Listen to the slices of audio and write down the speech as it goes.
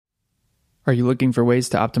Are you looking for ways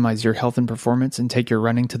to optimize your health and performance and take your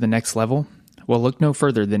running to the next level? Well, look no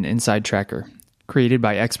further than Inside Tracker. Created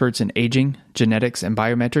by experts in aging, genetics, and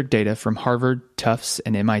biometric data from Harvard, Tufts,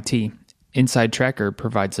 and MIT, Inside Tracker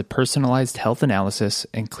provides a personalized health analysis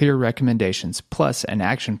and clear recommendations, plus an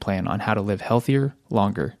action plan on how to live healthier,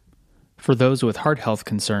 longer. For those with heart health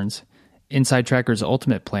concerns, Inside Tracker's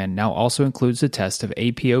Ultimate Plan now also includes a test of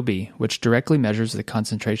APOB, which directly measures the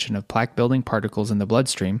concentration of plaque-building particles in the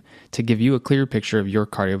bloodstream to give you a clear picture of your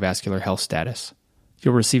cardiovascular health status.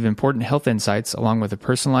 You'll receive important health insights along with a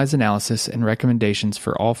personalized analysis and recommendations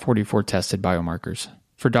for all 44 tested biomarkers.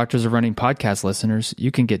 For Doctors of Running podcast listeners,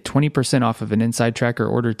 you can get 20% off of an Inside Tracker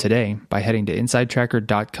order today by heading to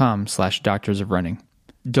insidetracker.com/doctorsofrunning.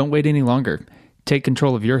 Don't wait any longer. Take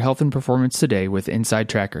control of your health and performance today with Inside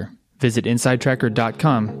Tracker. Visit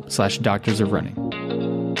insidetracker.com/doctorsofrunning.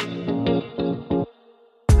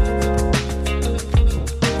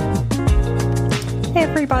 Hey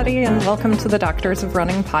everybody, and welcome to the Doctors of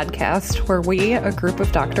Running podcast, where we, a group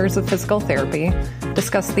of doctors of physical therapy,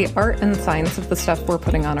 discuss the art and science of the stuff we're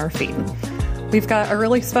putting on our feet. We've got a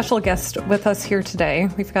really special guest with us here today.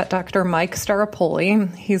 We've got Dr. Mike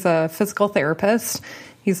Staropoli. He's a physical therapist.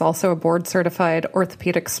 He's also a board-certified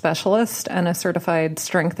orthopedic specialist and a certified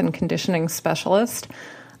strength and conditioning specialist.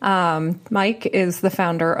 Mike is the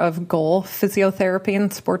founder of Goal Physiotherapy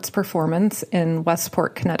and Sports Performance in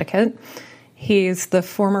Westport, Connecticut. He's the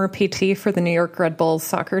former PT for the New York Red Bulls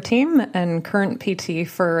soccer team and current PT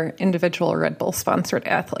for individual Red Bull-sponsored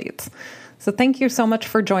athletes. So thank you so much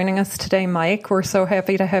for joining us today, Mike. We're so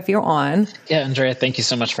happy to have you on. Yeah, Andrea, thank you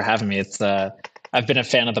so much for having me. I've been a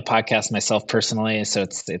fan of the podcast myself personally, so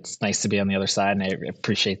it's nice to be on the other side, and I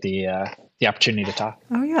appreciate the opportunity to talk.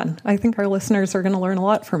 Oh yeah, I think our listeners are going to learn a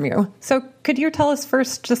lot from you. So could you tell us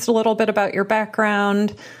first just a little bit about your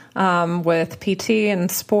background with PT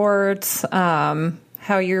and sports,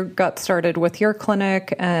 how you got started with your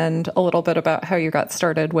clinic, and a little bit about how you got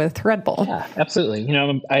started with Red Bull? Yeah, absolutely.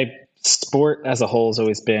 Sport as a whole has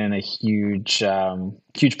always been a huge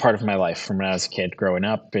part of my life from when I was a kid growing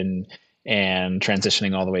up and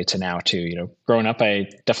transitioning all the way to now too. Growing up, I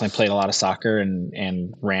definitely played a lot of soccer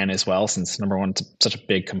and ran as well, since number one, it's such a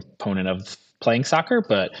big component of playing soccer,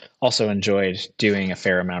 but also enjoyed doing a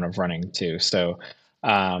fair amount of running too. So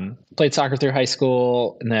played soccer through high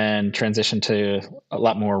school and then transitioned to a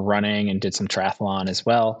lot more running and did some triathlon as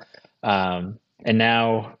well. And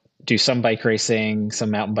now do some bike racing,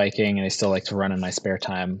 some mountain biking, and I still like to run in my spare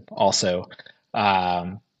time also.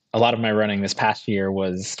 A lot of my running this past year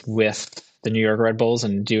was with the New York Red Bulls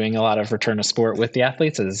and doing a lot of return to sport with the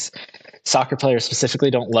athletes, as soccer players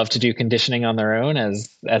specifically don't love to do conditioning on their own,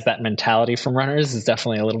 as that mentality from runners is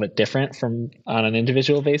definitely a little bit different from on an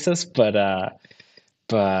individual basis. But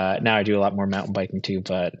now I do a lot more mountain biking too,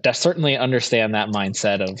 but I certainly understand that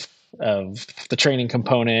mindset of the training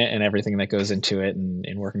component and everything that goes into it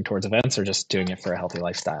and working towards events, or just doing it for a healthy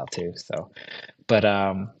lifestyle too. So, but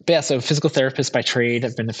yeah, so physical therapist by trade.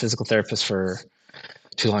 I've been a physical therapist for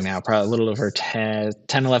too long now, probably a little over 10,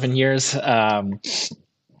 11 years. And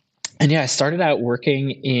yeah, I started out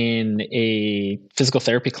working in a physical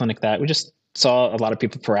therapy clinic that we just saw a lot of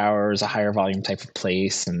people per hour. It was a higher volume type of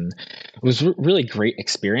place. And it was really great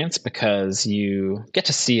experience because you get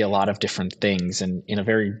to see a lot of different things in a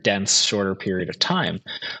very dense, shorter period of time.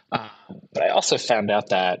 But I also found out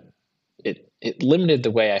that it limited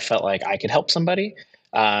the way I felt like I could help somebody,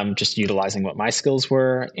 just utilizing what my skills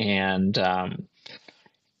were. And I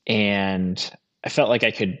felt like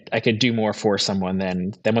I could do more for someone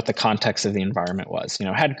than what the context of the environment was.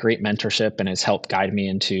 I had great mentorship and has helped guide me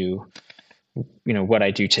into what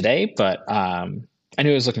I do today, but I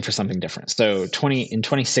knew I was looking for something different. So in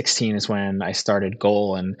 2016 is when I started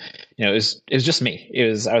Goal, and it was just me.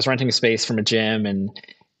 I was renting a space from a gym and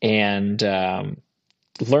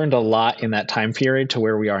learned a lot in that time period to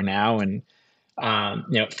where we are now. And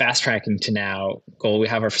fast tracking to now, Goal, we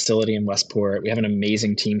have our facility in Westport. We have an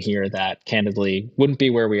amazing team here that candidly wouldn't be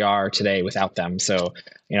where we are today without them. So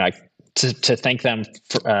to thank them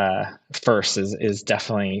first is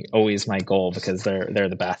definitely always my goal, because they're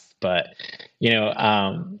the best. But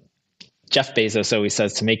Jeff Bezos always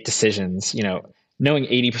says to make decisions, knowing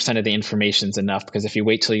 80% of the information is enough, because if you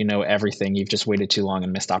wait till you know everything, you've just waited too long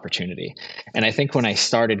and missed opportunity. And I think when I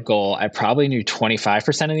started Goal, I probably knew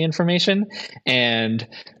 25% of the information and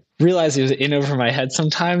realized it was in over my head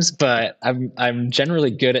sometimes, but I'm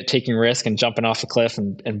generally good at taking risk and jumping off a cliff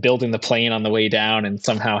and building the plane on the way down and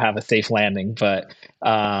somehow have a safe landing. But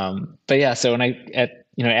yeah, so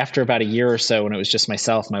after about a year or so, when it was just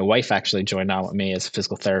myself, my wife actually joined on with me as a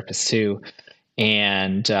physical therapist too.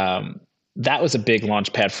 And that was a big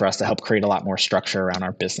launch pad for us to help create a lot more structure around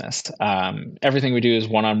our business. Everything we do is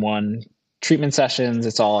one-on-one treatment sessions.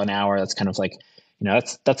 It's all an hour. That's kind of like,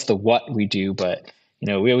 that's the what we do. But,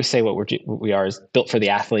 we always say what we are is built for the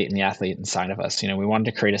athlete and the athlete inside of us. We wanted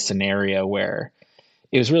to create a scenario where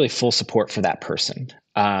it was really full support for that person.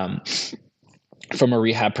 From a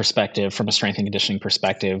rehab perspective, from a strength and conditioning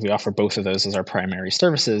perspective, we offer both of those as our primary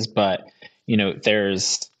services. But,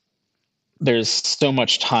 there's so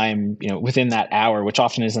much time, within that hour, which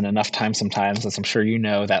often isn't enough time sometimes, as I'm sure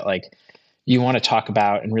that like you want to talk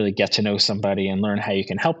about and really get to know somebody and learn how you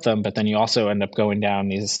can help them. But then you also end up going down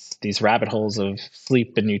these rabbit holes of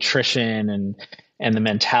sleep and nutrition and the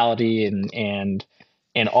mentality and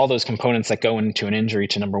all those components that go into an injury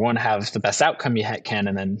to, number one, have the best outcome you can,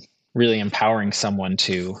 and then really empowering someone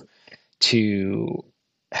to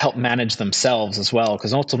help manage themselves as well.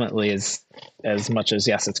 Because ultimately, as much as,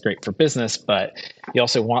 yes, it's great for business, but you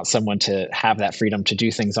also want someone to have that freedom to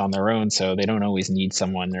do things on their own, so they don't always need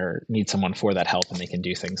someone for that help, and they can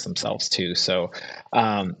do things themselves too. So,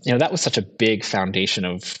 that was such a big foundation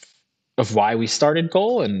of why we started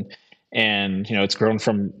Goal, and it's grown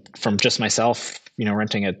from just myself,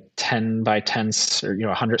 renting a 10 by 10 or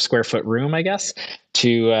 100 square foot room, I guess,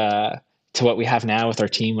 to what we have now with our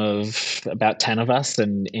team of about 10 of us,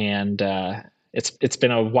 and it's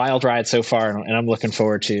been a wild ride so far, and I'm looking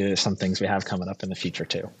forward to some things we have coming up in the future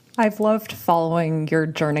too. I've loved following your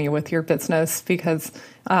journey with your business because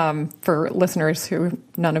for listeners who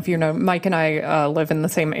none of you know, Mike and I live in the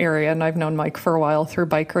same area, and I've known Mike for a while through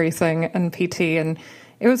bike racing and PT, and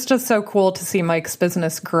it was just so cool to see Mike's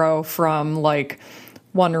business grow from like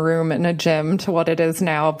one room in a gym to what it is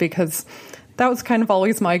now, because that was kind of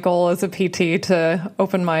always my goal as a PT, to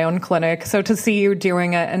open my own clinic. So to see you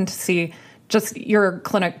doing it and to see just your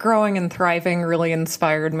clinic growing and thriving really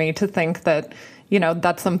inspired me to think that,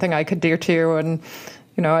 that's something I could do too. And,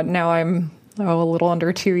 now I'm a little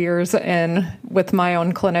under 2 years in with my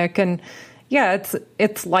own clinic, and yeah,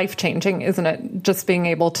 it's life-changing, isn't it? Just being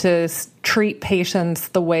able to treat patients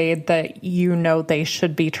the way that they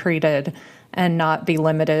should be treated and not be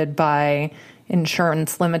limited by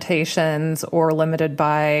insurance limitations or limited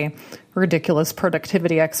by ridiculous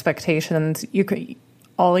productivity expectations.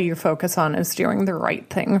 All you focus on is doing the right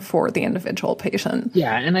thing for the individual patient.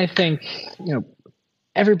 Yeah, and I think,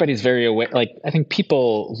 everybody's very aware. Like, I think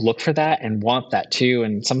people look for that and want that too.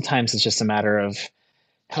 And sometimes it's just a matter of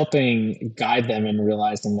helping guide them and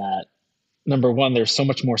realizing that, number one, there's so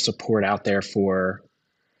much more support out there for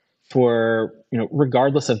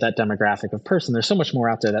regardless of that demographic of person, there's so much more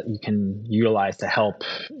out there that you can utilize to help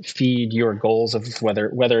feed your goals of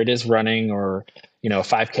whether it is running or, a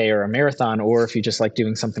 5K or a marathon, or if you just like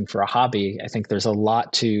doing something for a hobby. I think there's a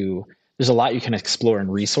lot you can explore in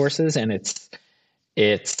resources, and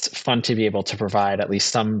it's fun to be able to provide at least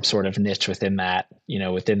some sort of niche within that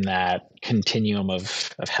continuum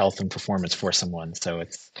of health and performance for someone. So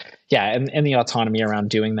it's, yeah. And the autonomy around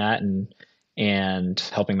doing that and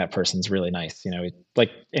helping that person's really nice, and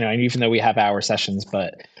even though we have hour sessions,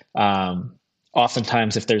 but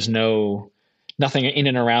oftentimes if there's nothing in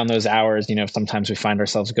and around those hours, sometimes we find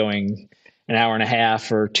ourselves going an hour and a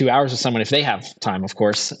half or 2 hours with someone if they have time, of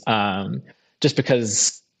course, just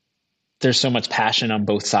because there's so much passion on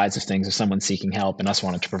both sides of things of someone seeking help and us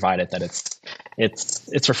wanting to provide it, that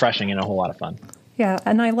it's refreshing and a whole lot of fun. Yeah.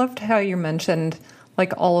 And I loved how you mentioned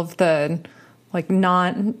like all of the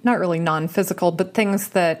not really non-physical, but things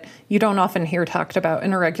that you don't often hear talked about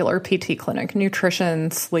in a regular PT clinic: nutrition,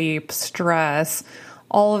 sleep, stress,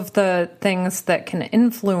 all of the things that can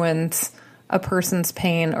influence a person's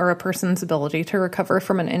pain or a person's ability to recover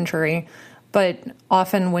from an injury. But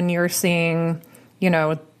often when you're seeing,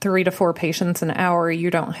 3 to 4 patients an hour, you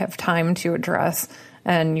don't have time to address,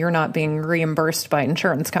 and you're not being reimbursed by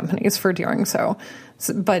insurance companies for doing so.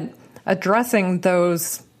 But addressing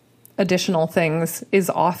those additional things is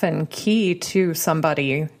often key to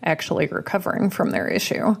somebody actually recovering from their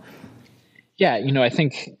issue. Yeah, I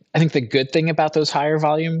think the good thing about those higher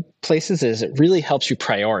volume places is it really helps you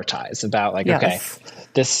prioritize about yes. Okay,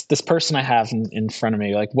 this person I have in front of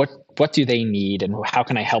me, like what do they need and how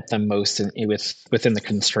can I help them most within the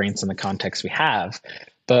constraints and the context we have.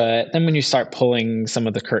 But then when you start pulling some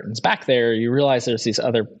of the curtains back there, you realize there's these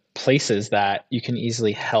other places that you can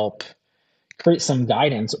easily help create some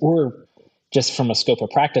guidance, or just from a scope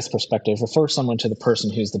of practice perspective, refer someone to the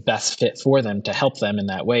person who's the best fit for them to help them in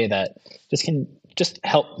that way, that can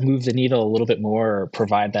help move the needle a little bit more, or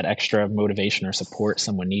provide that extra motivation or support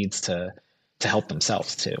someone needs to help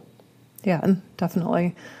themselves too. Yeah,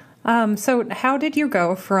 definitely. So how did you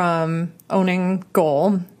go from owning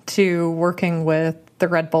Goal to working with the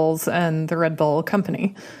Red Bulls and the Red Bull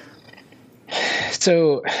company?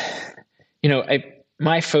 So,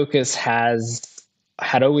 my focus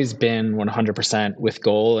had always been 100% with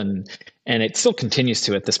goal, and it still continues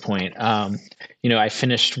to at this point. I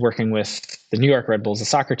finished working with the New York Red Bulls, the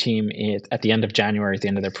soccer team, at the end of January, at the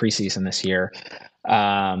end of their preseason this year,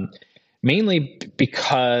 mainly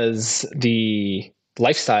because the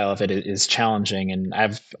lifestyle of it is challenging. And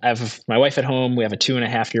I've my wife at home. We have a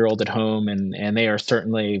 2.5-year-old at home, and they are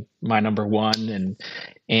certainly my number one.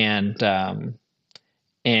 And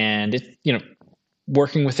it,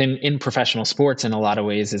 working in professional sports in a lot of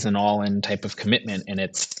ways is an all-in type of commitment, and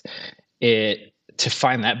to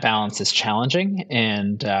find that balance is challenging.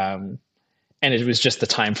 And it was just the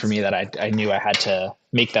time for me that I knew I had to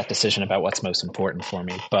make that decision about what's most important for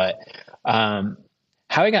me. But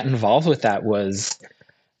how I got involved with that was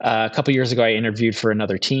a couple years ago, I interviewed for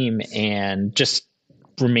another team and just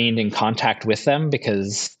remained in contact with them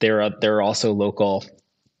because they're also local.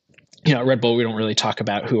 At Red Bull, we don't really talk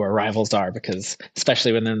about who our rivals are because,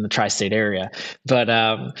 especially within the tri-state area, but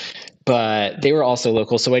they were also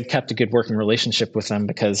local. So I'd kept a good working relationship with them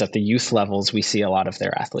because at the youth levels, we see a lot of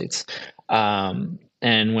their athletes. And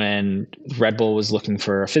when Red Bull was looking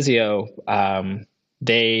for a physio,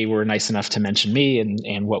 they were nice enough to mention me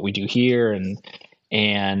and what we do here.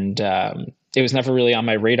 And it was never really on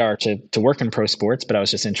my radar to work in pro sports, but I was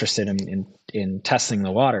just interested in testing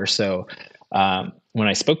the water. So, when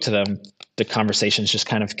I spoke to them, the conversations just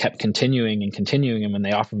kind of kept continuing. And when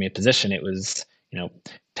they offered me a position, it was,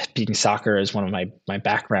 being soccer is one of my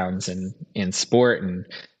backgrounds in sport. And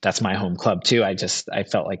that's my home club too. I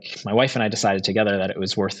felt like my wife and I decided together that it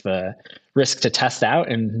was worth the risk to test out.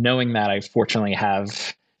 And knowing that I fortunately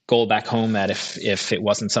have goal back home, that if it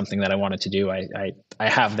wasn't something that I wanted to do, I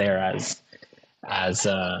have there as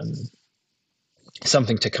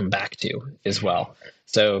something to come back to as well.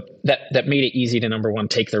 So that made it easy to, number one,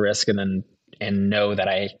 take the risk and know that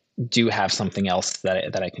I do have something else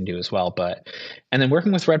that I can do as well. And then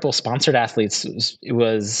working with Red Bull sponsored athletes, it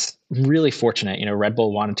was really fortunate. Red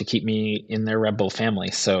Bull wanted to keep me in their Red Bull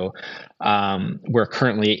family. So we're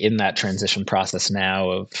currently in that transition process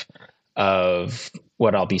now of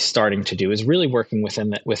what I'll be starting to do is really working with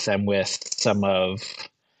them with some of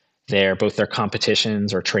both their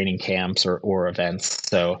competitions or training camps or events.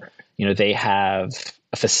 So, they have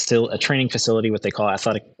a training facility, what they call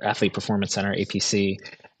Athlete Performance Center, APC,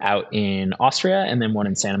 out in Austria, and then one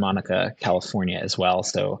in Santa Monica, California as well.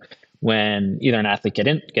 So when either an athlete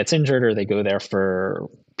gets injured or they go there for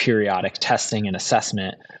periodic testing and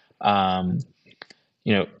assessment,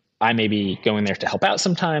 I may be going there to help out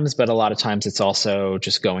sometimes, but a lot of times it's also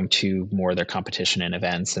just going to more of their competition and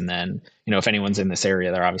events. And then, if anyone's in this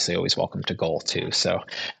area, they're obviously always welcome to goal too. So,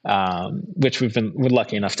 which we're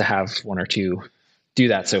lucky enough to have one or two do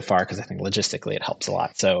that so far, because I think logistically it helps a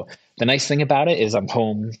lot. So the nice thing about it is I'm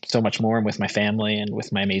home so much more and with my family and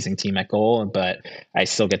with my amazing team at goal, but I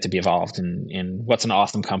still get to be involved in what's an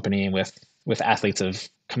awesome company with athletes of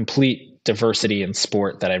complete diversity in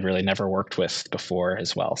sport that I've really never worked with before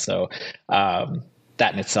as well. So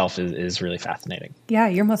that in itself is really fascinating. Yeah,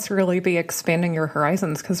 you must really be expanding your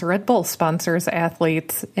horizons because Red Bull sponsors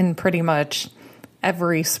athletes in pretty much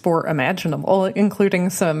every sport imaginable, including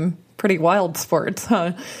some pretty wild sports,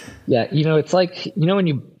 huh? Yeah, it's like,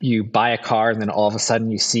 when you buy a car and then all of a sudden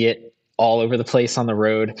you see it all over the place on the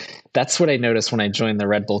road. That's what I noticed when I joined the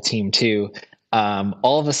Red Bull team too.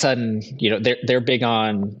 All of a sudden, they're big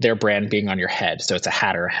on their brand being on your head. So it's a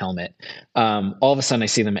hat or a helmet. All of a sudden I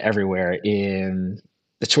see them everywhere in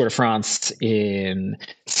the Tour de France, in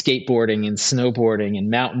skateboarding, in snowboarding, in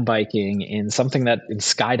mountain biking, in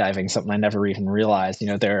skydiving, something I never even realized.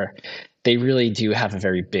 They really do have a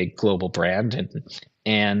very big global brand,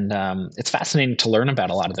 and it's fascinating to learn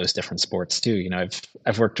about a lot of those different sports too.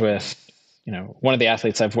 I've worked with, one of the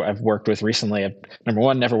athletes I've worked with recently. I've, number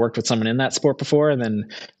one, never worked with someone in that sport before, and then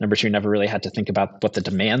number two, never really had to think about what the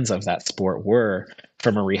demands of that sport were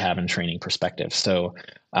from a rehab and training perspective. So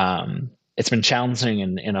it's been challenging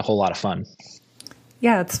and a whole lot of fun.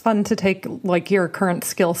 Yeah, it's fun to take like your current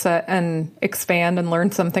skill set and expand and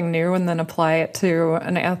learn something new and then apply it to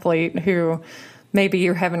an athlete who maybe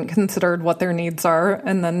you haven't considered what their needs are,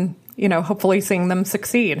 and then, hopefully seeing them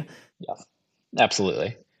succeed. Yeah,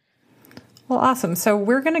 absolutely. Well, awesome. So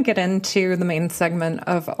we're going to get into the main segment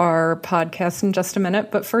of our podcast in just a minute,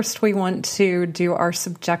 but first we want to do our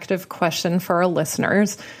subjective question for our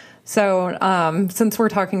listeners. So since we're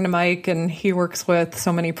talking to Mike and he works with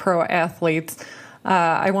so many pro athletes,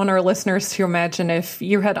 I want our listeners to imagine if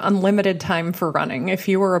you had unlimited time for running, if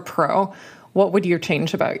you were a pro, what would you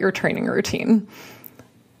change about your training routine?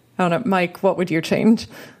 I don't know, Mike, what would you change?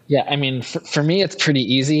 Yeah, I mean, for me, it's pretty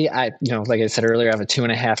easy. Like I said earlier, I have a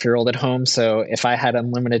 2.5-year-old at home. So if I had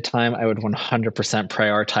unlimited time, I would 100%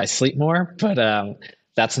 prioritize sleep more. But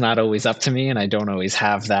that's not always up to me. And I don't always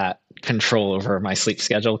have that control over my sleep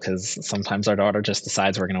schedule because sometimes our daughter just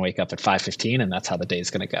decides we're going to wake up at 5:15 and that's how the day's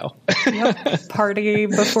going to go. Yep. Party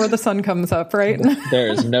before the sun comes up, right?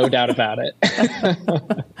 There is no doubt about it.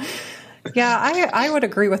 Yeah, I would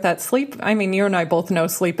agree with that. Sleep, I mean, you and I both know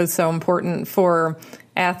sleep is so important for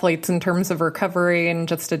athletes in terms of recovery and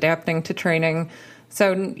just adapting to training.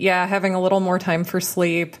 So yeah, having a little more time for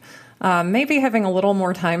sleep, maybe having a little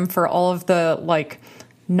more time for all of the like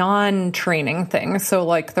non-training things. So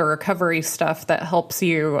like the recovery stuff that helps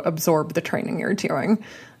you absorb the training you're doing.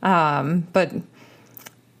 But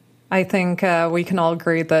I think we can all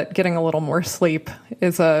agree that getting a little more sleep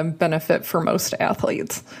is a benefit for most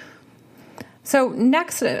athletes. So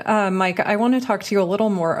next, Mike, I want to talk to you a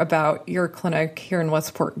little more about your clinic here in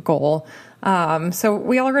Westport Goal. So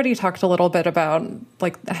we already talked a little bit about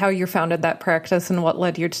like how you founded that practice and what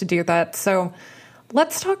led you to do that. So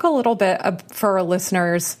let's talk a little bit for our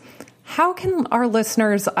listeners. How can our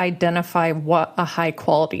listeners identify what a high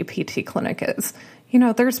quality PT clinic is? You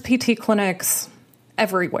know, there's PT clinics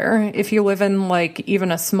everywhere. If you live in like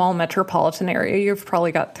even a small metropolitan area, you've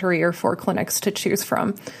probably got 3 or 4 clinics to choose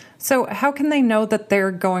from. So how can they know that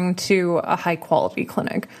they're going to a high quality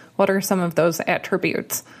clinic? What are some of those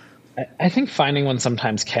attributes? I think finding one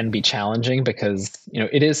sometimes can be challenging because,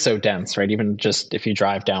 it is so dense, right? Even just if you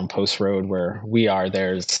drive down Post Road where we are,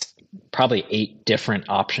 there's probably 8 different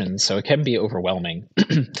options. So it can be overwhelming.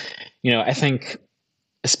 I think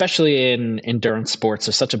especially in endurance sports,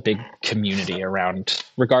 there's such a big community around,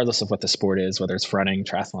 regardless of what the sport is, whether it's running,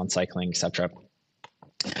 triathlon, cycling, etc.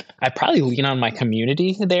 I probably lean on my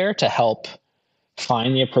community there to help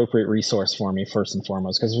find the appropriate resource for me first and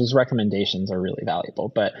foremost, because those recommendations are really valuable.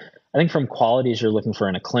 But I think from qualities you're looking for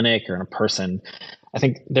in a clinic or in a person, I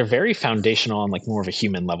think they're very foundational on like more of a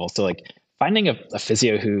human level. So like finding a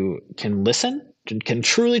physio who can listen, can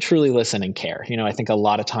truly, truly listen and care. I think a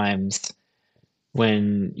lot of times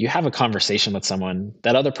when you have a conversation with someone,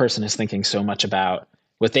 that other person is thinking so much about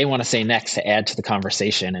what they want to say next to add to the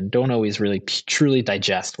conversation and don't always really truly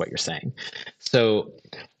digest what you're saying. So,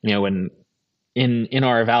 when in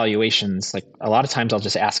our evaluations, like a lot of times I'll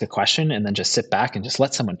just ask a question and then just sit back and just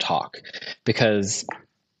let someone talk, because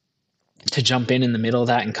to jump in the middle of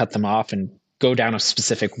that and cut them off and go down a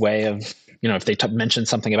specific way of, if they mention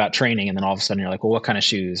something about training and then all of a sudden you're like, well, what kind of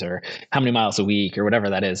shoes or how many miles a week or whatever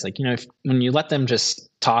that is, like, when you let them just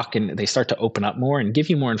talk and they start to open up more and give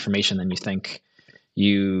you more information than you think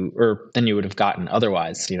than you would have gotten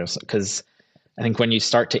otherwise, because I think when you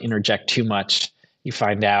start to interject too much, you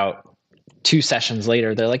find out 2 sessions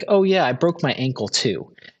later, they're like, oh yeah, I broke my ankle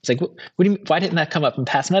too. It's like, why didn't that come up in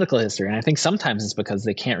past medical history? And I think sometimes it's because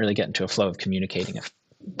they can't really get into a flow of communicating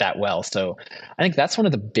that well. So I think that's one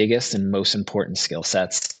of the biggest and most important skill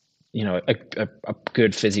sets, a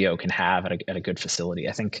good physio can have at a good facility.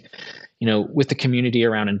 I think, with the community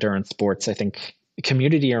around endurance sports, I think the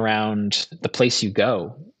community around the place you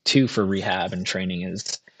go to for rehab and training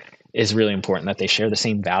is really important, that they share the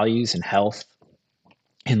same values in health,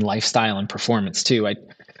 in lifestyle and performance too.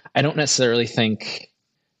 I don't necessarily think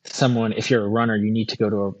if you're a runner, you need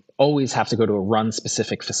to always have to go to a run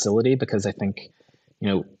specific facility, because I think,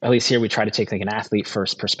 at least here we try to take like an athlete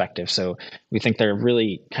first perspective. So we think there are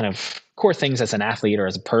really kind of core things as an athlete or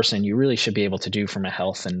as a person you really should be able to do from a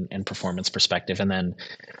health and performance perspective. And then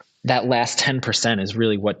that last 10% is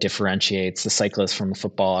really what differentiates the cyclist from the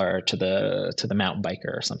footballer to the mountain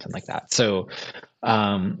biker or something like that. So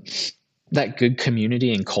that good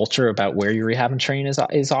community and culture about where you rehab and train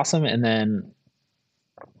is awesome. And then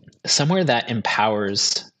somewhere that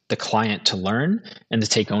empowers the client to learn and to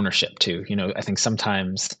take ownership too. I think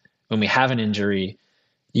sometimes when we have an injury,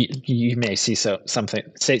 you may see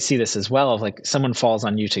see this as well, of like someone falls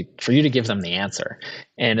on you for you to give them the answer.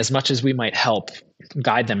 And as much as we might help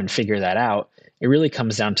guide them and figure that out, it really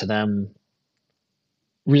comes down to them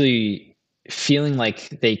really feeling like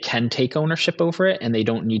they can take ownership over it and they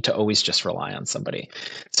don't need to always just rely on somebody.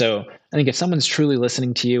 So I think if someone's truly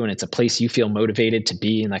listening to you and it's a place you feel motivated to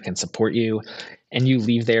be and that can support you, and you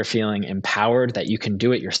leave there feeling empowered that you can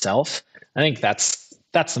do it yourself, I think that's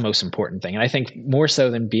the most important thing. And I think more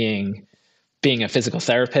so than being a physical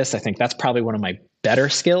therapist, I think that's probably one of my better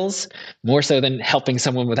skills, more so than helping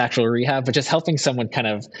someone with actual rehab, but just helping someone kind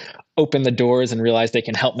of open the doors and realize they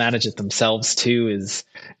can help manage it themselves too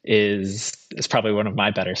is probably one of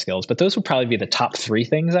my better skills. But those would probably be the top 3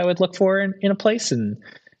 things I would look for in a place,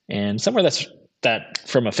 and somewhere that's that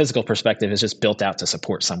from a physical perspective is just built out to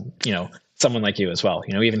support someone like you as well.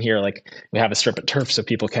 Even here, like we have a strip of turf so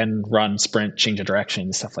people can run, sprint, change of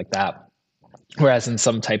direction, stuff like that. Whereas in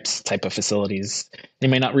some type of facilities, they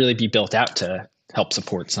may not really be built out to help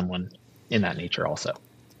support someone in that nature also.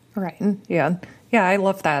 Right. Yeah. Yeah, I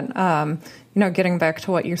love that. Getting back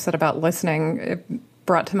to what you said about listening, it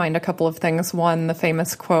brought to mind a couple of things. One, the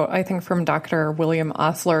famous quote, I think from Dr. William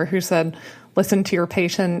Osler, who said, "Listen to your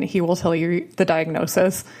patient, he will tell you the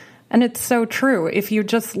diagnosis." And it's so true. If you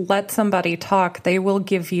just let somebody talk, they will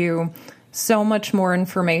give you so much more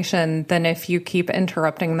information than if you keep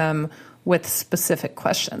interrupting them with specific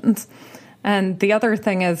questions. And the other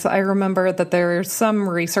thing is, I remember that there's some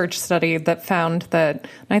research study that found that,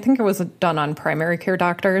 and I think it was done on primary care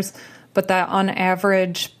doctors, but that on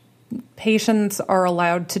average, patients are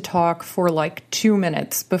allowed to talk for like 2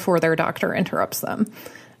 minutes before their doctor interrupts them.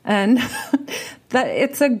 And that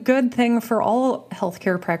it's a good thing for all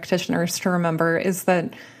healthcare practitioners to remember is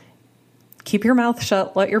that keep your mouth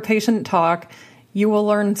shut, let your patient talk. You will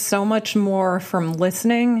learn so much more from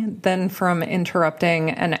listening than from interrupting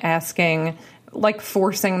and asking, like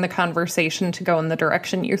forcing the conversation to go in the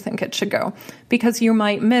direction you think it should go. Because you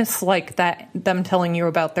might miss like that, them telling you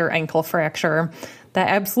about their ankle fracture that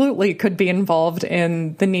absolutely could be involved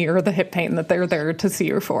in the knee or the hip pain that they're there to see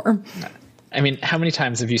you for. I mean, how many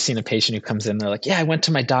times have you seen a patient who comes in, they're like, yeah, I went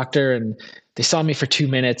to my doctor and they saw me for 2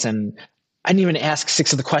 minutes and I didn't even ask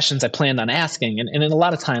 6 of the questions I planned on asking. And a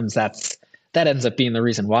lot of times that ends up being the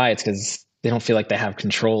reason why. It's because they don't feel like they have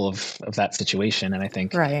control of that situation. And I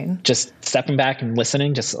think just stepping back and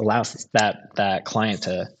listening just allows that client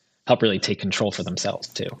to help really take control for themselves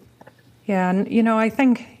too. Yeah. And, I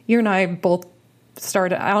think you and I both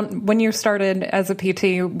started out, when you started as a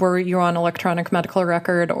PT, were you on electronic medical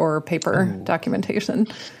record or paper documentation?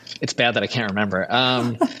 It's bad that I can't remember.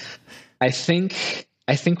 I think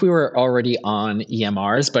we were already on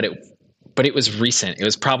EMRs, but it was recent. It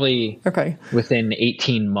was probably within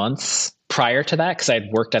 18 months prior to that, because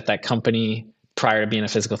I'd worked at that company prior to being a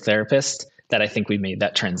physical therapist, that I think we made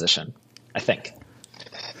that transition, I think.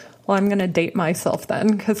 Well, I'm going to date myself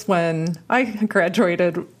then, because when I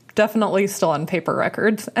graduated, definitely still on paper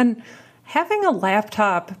records. And having a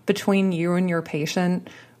laptop between you and your patient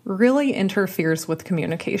really interferes with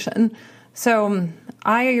communication. So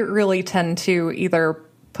I really tend to either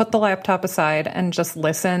put the laptop aside and just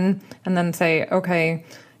listen and then say, okay,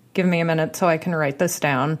 give me a minute so I can write this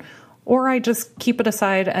down. Or I just keep it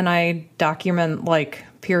aside and I document like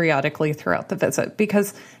periodically throughout the visit,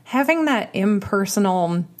 because having that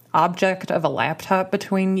impersonal object of a laptop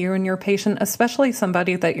between you and your patient, especially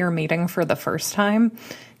somebody that you're meeting for the first time,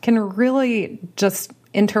 can really just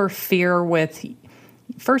interfere with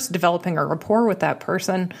first developing a rapport with that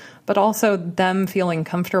person, but also them feeling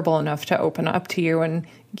comfortable enough to open up to you and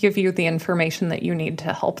give you the information that you need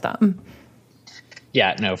to help them.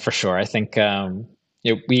 Yeah, no, for sure. I think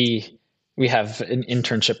we have an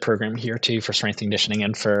internship program here too for strength and conditioning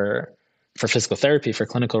and for physical therapy, for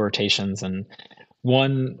clinical rotations. And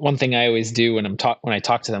one thing I always do when I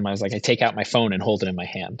talk to them, I was like, I take out my phone and hold it in my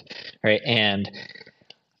hand, right? And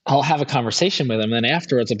I'll have a conversation with them. And then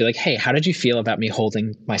afterwards I'll be like, hey, how did you feel about me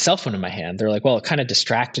holding my cell phone in my hand? They're like, well, it kind of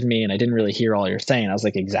distracted me and I didn't really hear all you're saying. I was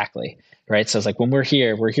like, exactly. Right. So it's like, when we're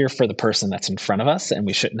here for the person that's in front of us, and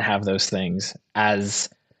we shouldn't have those things as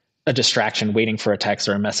a distraction, waiting for a text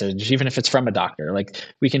or a message, even if it's from a doctor. Like,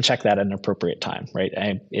 we can check that at an appropriate time. Right.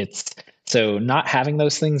 So not having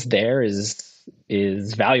those things there is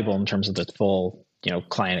valuable in terms of the full,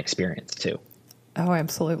 client experience too. Oh,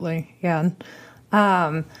 absolutely. Yeah.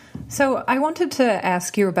 So I wanted to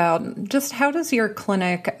ask you about just how does your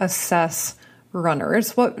clinic assess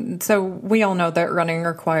runners? So we all know that running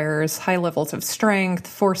requires high levels of strength,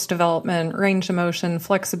 force development, range of motion,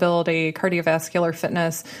 flexibility, cardiovascular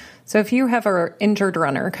fitness. So if you have an injured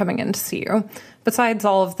runner coming in to see you, besides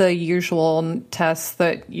all of the usual tests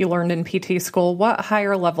that you learned in PT school, what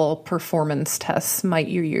higher level performance tests might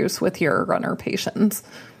you use with your runner patients?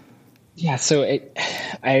 Yeah, so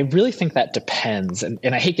I really think that depends, and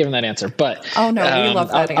I hate giving that answer, but we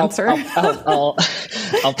love that answer.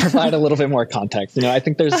 I'll provide a little bit more context. I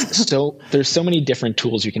think there's so many different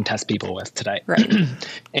tools you can test people with today, right?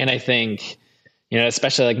 And I think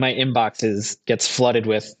especially like my inbox gets flooded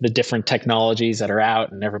with the different technologies that are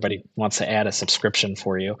out, and everybody wants to add a subscription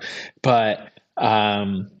for you, but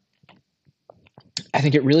I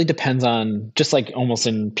think it really depends on, just like almost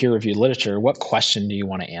in peer-reviewed literature, what question do you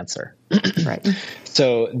want to answer? Right.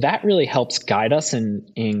 So that really helps guide us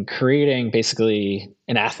in creating basically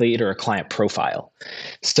an athlete or a client profile.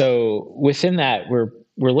 So within that,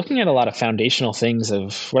 we're looking at a lot of foundational things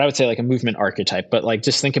of what I would say like a movement archetype, but like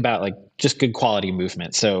just think about like just good quality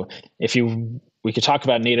movement. So we could talk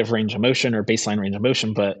about native range of motion or baseline range of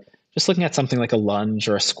motion, but just looking at something like a lunge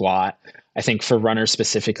or a squat, I think for runners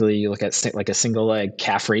specifically, you look at like a single leg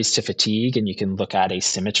calf raise to fatigue, and you can look at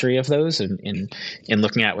asymmetry of those in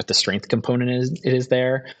looking at what the strength component is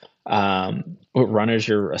there. With runners,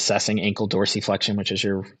 you're assessing ankle dorsiflexion, which is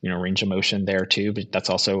your range of motion there too, but that's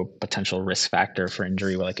also a potential risk factor for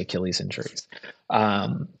injury, like Achilles injuries.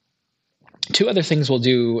 Two other things we'll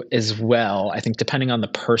do as well, I think, depending on the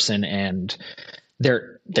person and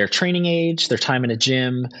their training age, their time in a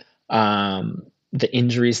gym, the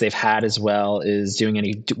injuries they've had as well, is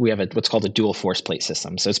we have what's called a dual force plate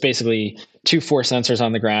system. So it's basically 2 force sensors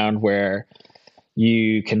on the ground where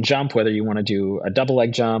you can jump, whether you want to do a double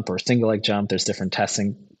leg jump or a single leg jump. There's different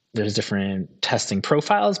testing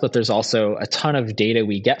profiles, but there's also a ton of data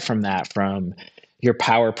we get from that, from your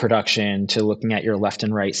power production to looking at your left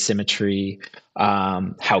and right symmetry,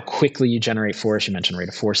 how quickly you generate force. You mentioned rate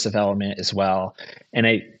of force development as well. And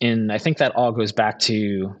I think that all goes back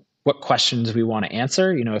to what questions we want to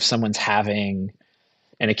answer. If someone's having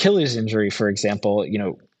an Achilles injury, for example,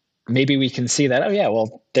 maybe we can see that, oh yeah,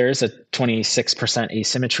 well, there's a 26%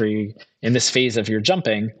 asymmetry in this phase of your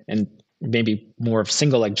jumping, and maybe more of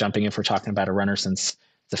single leg jumping if we're talking about a runner, since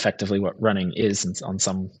it's effectively what running is on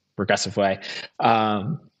some regressive way.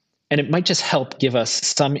 And it might just help give us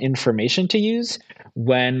some information to use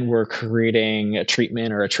when we're creating a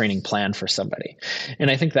treatment or a training plan for somebody.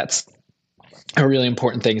 And I think that's a really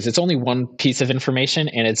important thing, is it's only one piece of information,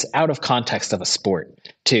 and it's out of context of a sport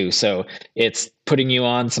too. So it's putting you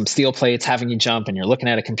on some steel plates, having you jump, and you're looking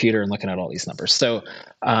at a computer and looking at all these numbers. So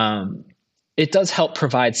it does help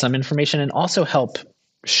provide some information and also help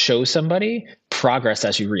show somebody progress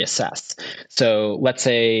as you reassess. So let's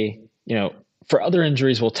say, for other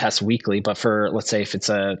injuries, we'll test weekly, but let's say if it's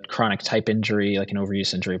a chronic type injury, like an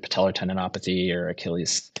overuse injury, patellar tendinopathy, or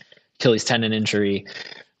Achilles tendon injury,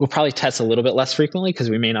 we'll probably test a little bit less frequently because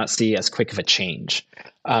we may not see as quick of a change.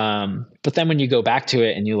 But then when you go back to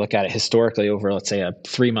it and you look at it historically over, let's say, a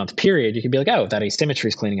 3-month period, you can be like, oh, that asymmetry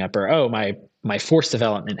is cleaning up, or, oh, my force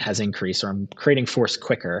development has increased, or I'm creating force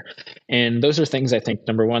quicker. And those are things, I think,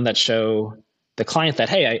 number one, that show the client that,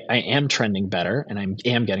 hey, I am trending better, and I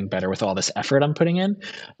am getting better with all this effort I'm putting in.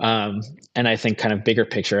 And I think kind of bigger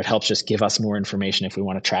picture, it helps just give us more information if we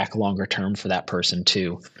want to track longer term for that person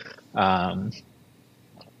too.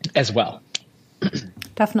 As well.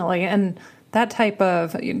 Definitely. And that type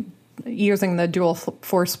of using the dual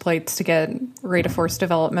force plates to get rate of force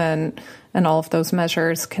development and all of those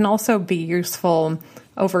measures can also be useful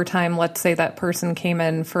over time. Let's say that person came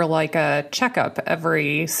in for like a checkup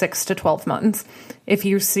every 6 to 12 months. If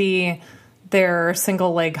you see their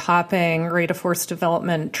single leg hopping rate of force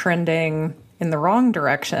development trending in the wrong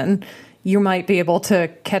direction, you might be able to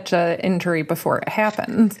catch an injury before it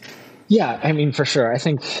happens. Yeah, I mean, for sure. I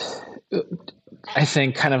think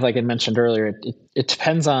kind of like I mentioned earlier, it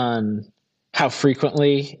depends on how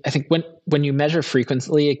frequently. I think when you measure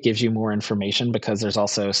frequently, it gives you more information, because there's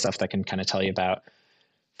also stuff that can kind of tell you about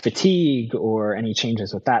fatigue or any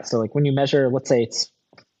changes with that. So like when you measure, let's say it's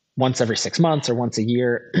once every 6 months or once a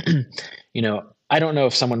year, I don't know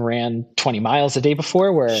if someone ran 20 miles a day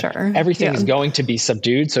before, where everything is going to be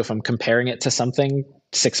subdued. So if I'm comparing it to something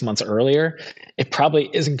 6 months earlier, it probably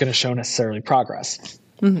isn't going to show necessarily progress.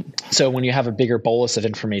 Mm-hmm. So when you have a bigger bolus of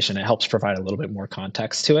information, it helps provide a little bit more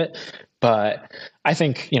context to it. But I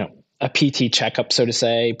think, a PT checkup, so to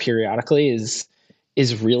say, periodically is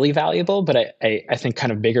really valuable. But I think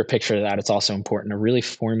kind of bigger picture of that, it's also important to really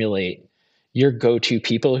formulate your go-to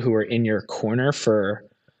people who are in your corner for,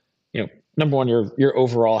 number one, your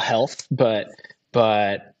overall health, but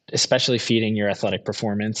especially feeding your athletic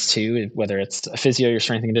performance too, whether it's a physio, your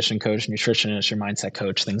strength and conditioning coach, nutritionist, your mindset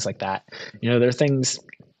coach, things like that. There are things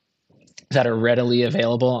that are readily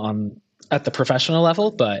available at the professional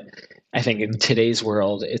level, but I think in today's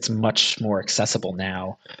world, it's much more accessible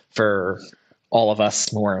now for all of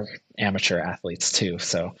us more amateur athletes too.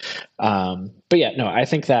 So, but yeah, no, I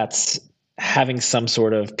think that's having some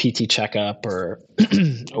sort of PT checkup or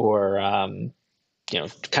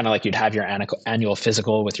kind of like you'd have your annual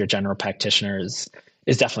physical with your general practitioner is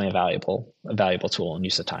definitely a valuable tool and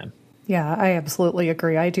use of time. Yeah, I absolutely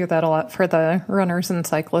agree. I do that a lot for the runners and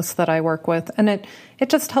cyclists that I work with. And it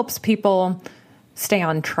just helps people stay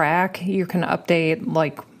on track. You can update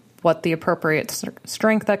like what the appropriate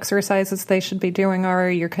strength exercises they should be doing are.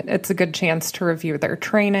 It's a good chance to review their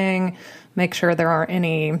training, make sure there aren't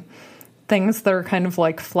any things that are kind of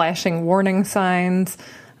like flashing warning signs.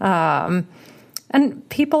 And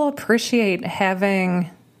people appreciate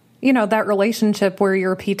having, that relationship where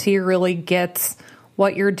your PT really gets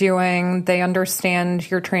what you're doing. They understand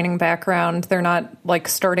your training background. They're not like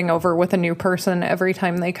starting over with a new person every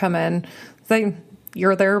time they come in.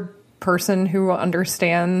 You're their person who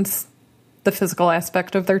understands the physical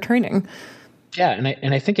aspect of their training. Yeah.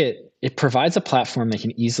 And I think it provides a platform they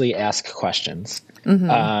can easily ask questions.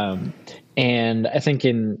 Mm-hmm. And I think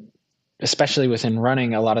especially within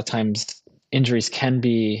running, a lot of times injuries can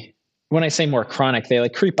be, when I say more chronic, they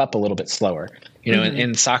like creep up a little bit slower. Mm-hmm.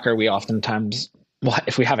 in soccer, we oftentimes,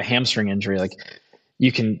 if we have a hamstring injury, like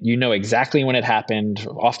you know exactly when it happened.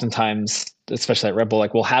 Oftentimes, especially at Red Bull,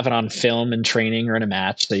 like we'll have it on film in training or in a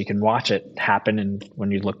match, so you can watch it happen. And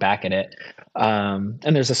when you look back at it, and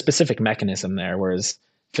there's a specific mechanism there. Whereas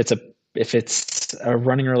if it's a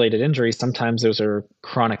running related injury, sometimes those are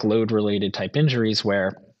chronic load related type injuries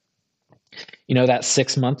where, that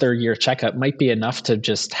 6 month or year checkup might be enough to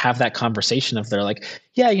just have that conversation of they're like,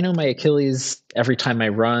 yeah, my Achilles every time I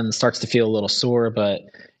run starts to feel a little sore, but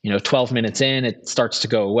 12 minutes in, it starts to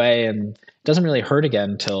go away and it doesn't really hurt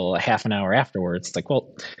again until a half an hour afterwards. It's like,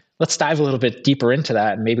 well, let's dive a little bit deeper into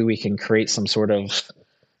that. And maybe we can create some sort of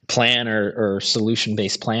plan or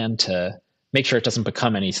solution-based plan to make sure it doesn't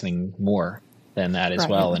become anything more than that as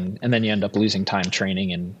well. And then you end up losing time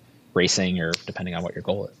training and racing or depending on what your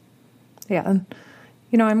goal is. Yeah.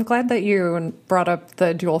 I'm glad that you brought up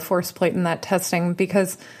the dual force plate in that testing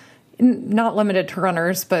because not limited to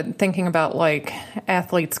runners, but thinking about like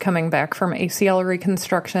athletes coming back from ACL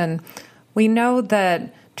reconstruction, we know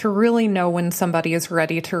that to really know when somebody is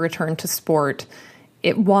ready to return to sport,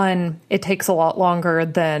 it takes a lot longer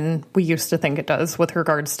than we used to think it does with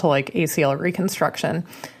regards to like ACL reconstruction.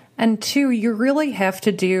 And two, you really have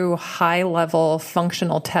to do high level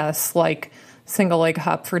functional tests like single leg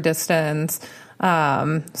hop for distance,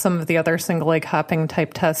 some of the other single leg hopping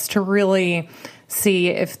type tests to really see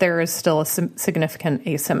if there is still a significant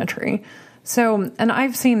asymmetry. So, and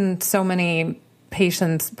I've seen so many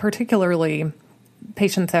patients, particularly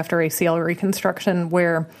patients after ACL reconstruction,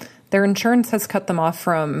 where their insurance has cut them off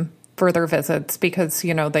from further visits because,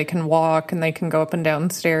 they can walk and they can go up and down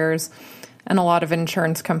stairs. And a lot of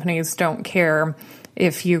insurance companies don't care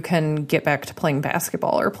if you can get back to playing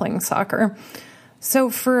basketball or playing soccer. So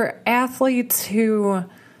for athletes who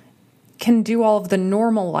can do all of the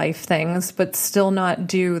normal life things but still not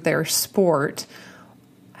do their sport,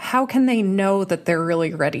 how can they know that they're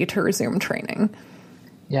really ready to resume training?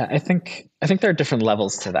 Yeah, I think there are different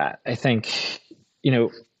levels to that. I think,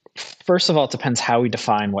 first of all, it depends how we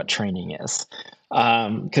define what training is.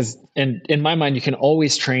 Because in my mind, you can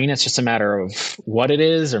always train. It's just a matter of what it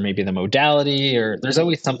is, or maybe the modality, or there's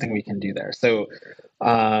always something we can do there. So,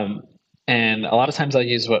 and a lot of times I'll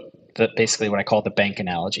use basically what I call the bank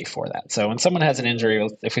analogy for that. So when someone has an injury,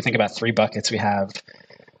 if we think about 3 buckets, we have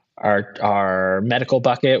our medical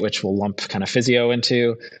bucket, which we'll lump kind of physio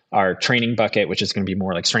into, our training bucket, which is going to be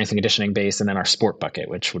more like strength and conditioning based, and then our sport bucket,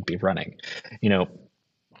 which would be running.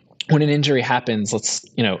 When an injury happens,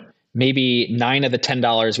 maybe $9 of the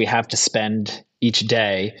 $10 we have to spend each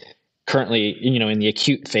day currently, in the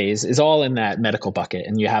acute phase is all in that medical bucket.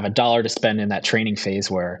 And you have $1 to spend in that training phase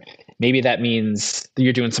where maybe that means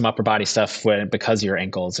you're doing some upper body stuff because your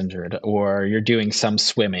ankle is injured, or you're doing some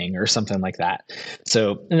swimming or something like that.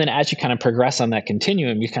 So, and then as you kind of progress on that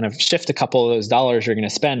continuum, you kind of shift a couple of those dollars you're going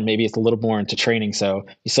to spend. Maybe it's a little more into training. So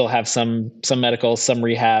you still have some medical, some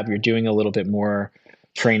rehab, you're doing a little bit more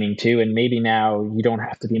training too. And maybe now you don't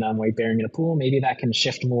have to be non-weight bearing in a pool. Maybe that can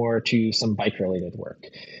shift more to some bike related work.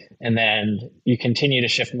 And then you continue to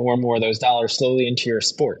shift more and more of those dollars slowly into your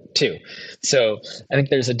sport too. So I think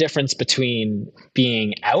there's a difference between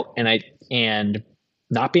being out and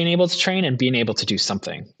not being able to train and being able to do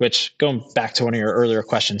something, which, going back to one of your earlier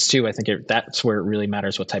questions too, I think that's where it really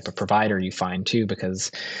matters what type of provider you find too,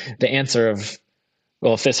 because the answer of,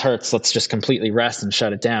 well, if this hurts, let's just completely rest and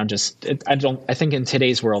shut it down. I think in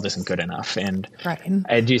today's world isn't good enough. And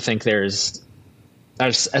I do think as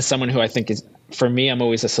someone who I think is, for me, I'm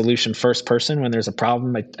always a solution first person. When there's a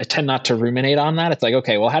problem, I tend not to ruminate on that. It's like,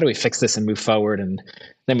 okay, well, how do we fix this and move forward? And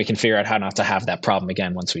then we can figure out how not to have that problem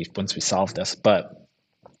again once we solve this. But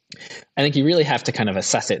I think you really have to kind of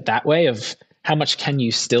assess it that way of how much can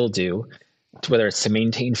you still do, whether it's to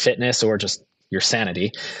maintain fitness or just your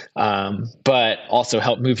sanity, but also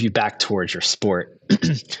help move you back towards your sport.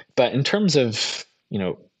 But in terms of,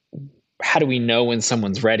 how do we know when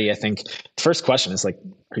someone's ready? I think the first question is like,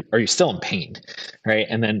 are you still in pain? Right.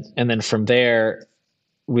 And then from there,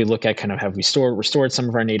 we look at kind of, have we restored some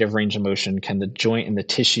of our native range of motion? Can the joint and the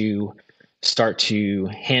tissue start to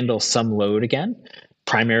handle some load again?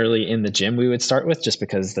 primarily in the gym we would start with, just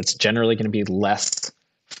because that's generally going to be less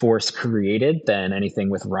force created than anything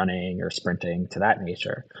with running or sprinting to that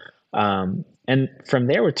nature. And from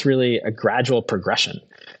there, it's really a gradual progression.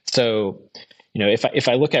 So, if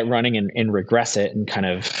I look at running and regress it and kind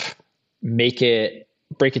of break it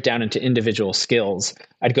down into individual skills,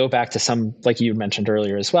 I'd go back to some, like you mentioned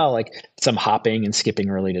earlier as well, like some hopping and skipping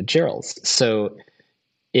related drills. So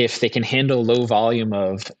if they can handle low volume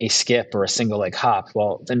of a skip or a single leg hop,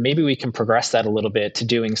 well, then maybe we can progress that a little bit to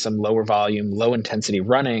doing some lower volume, low intensity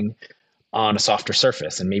running on a softer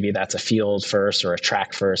surface. And maybe that's a field first or a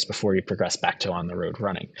track first before you progress back to on the road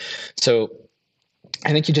running. So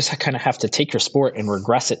I think you just kind of have to take your sport and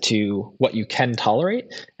regress it to what you can tolerate.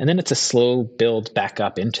 And then it's a slow build back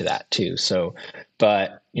up into that too. So,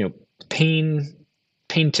 but pain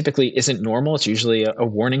typically isn't normal. It's usually a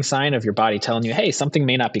warning sign of your body telling you, hey, something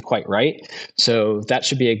may not be quite right. So that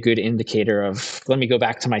should be a good indicator of, let me go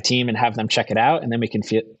back to my team and have them check it out. And then we can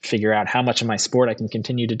figure out how much of my sport I can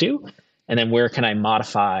continue to do. And then where can I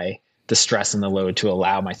modify the stress and the load to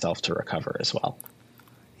allow myself to recover as well.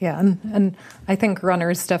 Yeah, and I think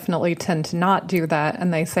runners definitely tend to not do that.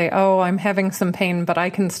 And they say, oh, I'm having some pain, but I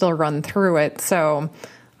can still run through it, so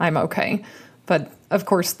I'm okay. But of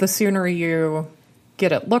course, the sooner you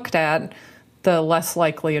get it looked at, the less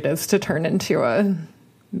likely it is to turn into a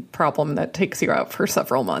problem that takes you out for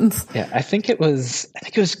several months. Yeah, I think it was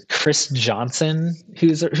Chris Johnson,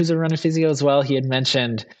 who's a running physio as well. He had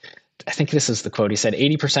mentioned, I think this is the quote, he said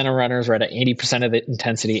 80% of runners run at 80% of the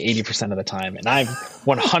intensity 80% of the time. And I'm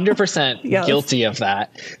 100% yes. guilty of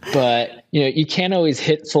that. But you can't always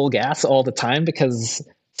hit full gas all the time because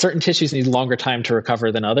certain tissues need longer time to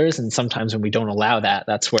recover than others. And sometimes when we don't allow that,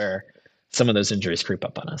 that's where some of those injuries creep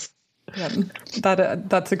up on us. Yeah,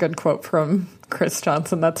 that's a good quote from Chris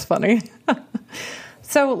Johnson. That's funny.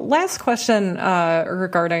 So last question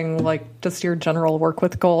regarding just your general work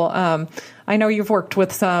with goal. I know you've worked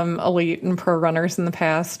with some elite and pro runners in the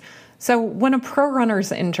past. So when a pro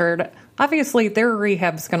runner's injured, obviously their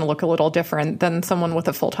rehab is going to look a little different than someone with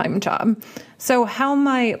a full-time job. So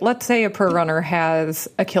let's say a pro runner has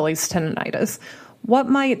Achilles tendonitis. What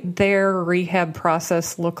might their rehab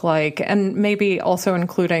process look like? And maybe also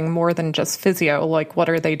including more than just physio, like what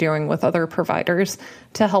are they doing with other providers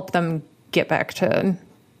to help them get back to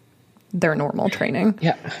their normal training?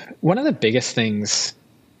 Yeah. One of the biggest things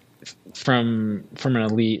from an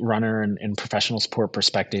elite runner and professional sport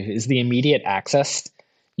perspective is the immediate access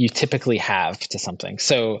you typically have to something.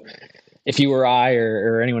 So if you or I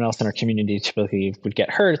or anyone else in our community typically would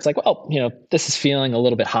get hurt, it's like, well, this is feeling a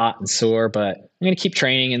little bit hot and sore, but I'm going to keep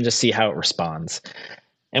training and just see how it responds.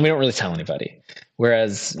 And we don't really tell anybody.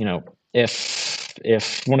 Whereas,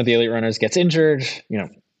 if one of the elite runners gets injured,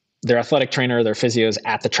 their athletic trainer, their physio is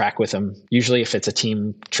at the track with them. Usually if it's a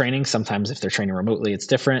team training, sometimes if they're training remotely, it's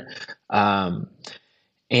different. But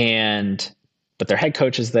their head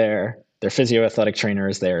coach is there. Their physio athletic trainer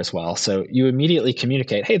is there as well. So you immediately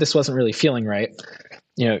communicate, hey, this wasn't really feeling right.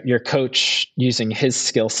 Your coach, using his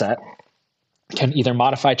skill set, can either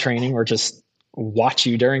modify training or just watch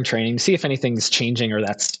you during training, see if anything's changing or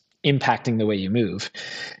that's impacting the way you move.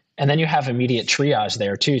 And then you have immediate triage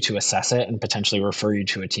there too, to assess it and potentially refer you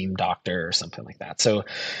to a team doctor or something like that. So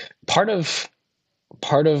part of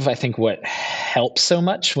I think what helps so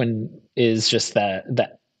much is just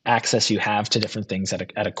that access you have to different things at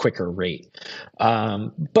a quicker rate.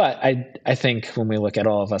 But I think when we look at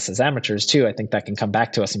all of us as amateurs too, I think that can come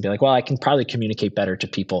back to us and be like, well, I can probably communicate better to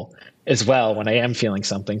people as well when I am feeling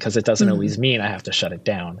something, because it doesn't always mean I have to shut it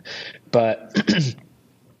down. But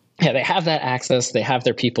yeah, they have that access. They have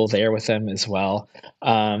their people there with them as well.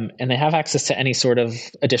 And they have access to any sort of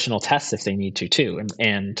additional tests if they need to too.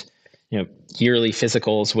 And yearly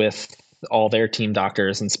physicals with all their team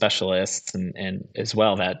doctors and specialists and as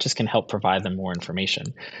well, that just can help provide them more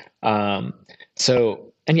information.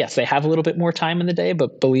 And yes, they have a little bit more time in the day,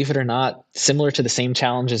 but believe it or not, similar to the same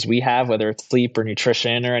challenges we have, whether it's sleep or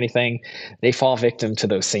nutrition or anything, they fall victim to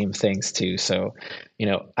those same things too. So,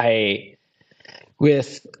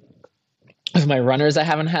 with my runners, I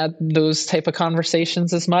haven't had those type of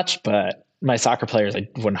conversations as much, but my soccer players, I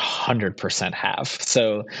 100% have.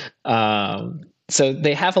 So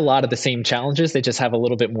they have a lot of the same challenges. They just have a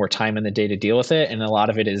little bit more time in the day to deal with it. And a lot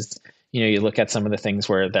of it is, you look at some of the things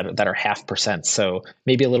that are 0.5%. So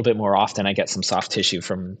maybe a little bit more often I get some soft tissue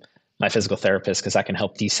from my physical therapist, because that can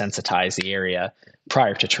help desensitize the area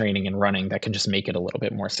prior to training and running. That can just make it a little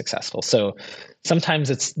bit more successful. So sometimes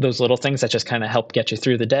it's those little things that just kind of help get you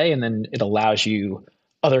through the day. And then it allows you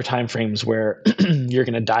other timeframes where you're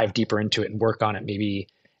going to dive deeper into it and work on it maybe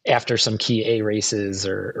after some key A races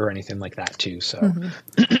or anything like that too. So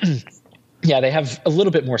yeah, they have a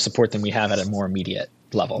little bit more support than we have at a more immediate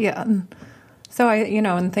level. Yeah. So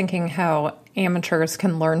in thinking how amateurs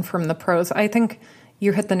can learn from the pros, I think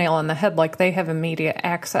you hit the nail on the head. Like, they have immediate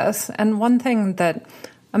access. And one thing that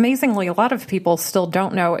amazingly a lot of people still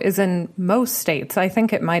don't know is in most states, I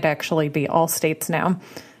think it might actually be all states now,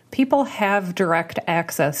 people have direct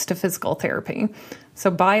access to physical therapy. So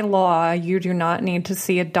by law, you do not need to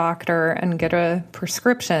see a doctor and get a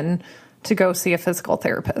prescription to go see a physical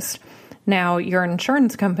therapist. Now, your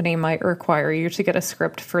insurance company might require you to get a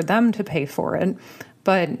script for them to pay for it,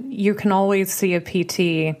 but you can always see a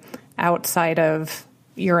PT outside of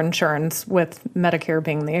your insurance, with Medicare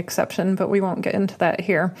being the exception, but we won't get into that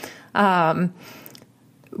here,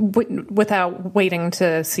 without waiting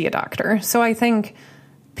to see a doctor. So I think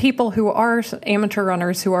people who are amateur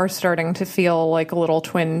runners who are starting to feel like a little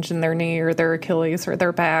twinge in their knee or their Achilles or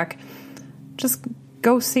their back, just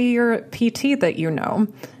go see your PT that you know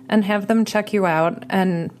and have them check you out.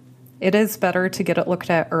 And it is better to get it looked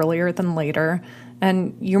at earlier than later.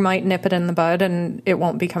 And you might nip it in the bud and it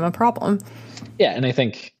won't become a problem. Yeah. And I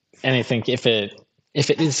think if it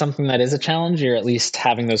is something that is a challenge, you're at least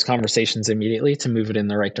having those conversations immediately to move it in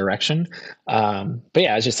the right direction. But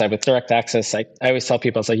yeah, as you said, with direct access, I always tell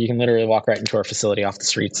people, it's like you can literally walk right into our facility off the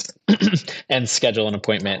streets and schedule an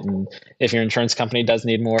appointment. And if your insurance company does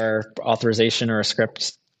need more authorization or a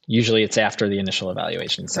script, usually it's after the initial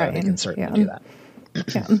evaluation. So they can certainly do that.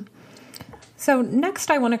 Yeah. So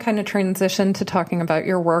next I want to kind of transition to talking about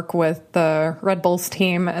your work with the Red Bulls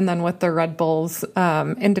team and then with the Red Bulls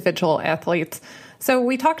individual athletes. So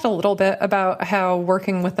we talked a little bit about how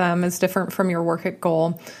working with them is different from your work at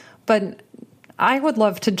Goal, but I would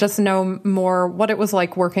love to just know more what it was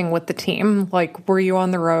like working with the team. Like, were you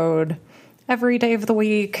on the road every day of the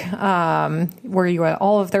week? Were you at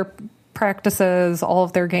all of their practices, all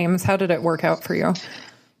of their games? How did it work out for you?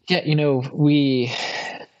 Yeah,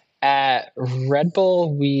 at Red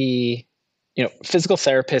Bull, physical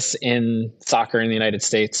therapists in soccer in the United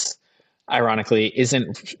States, ironically,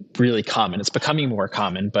 isn't really common. It's becoming more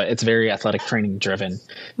common, but it's very athletic training driven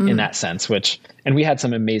in that sense, and we had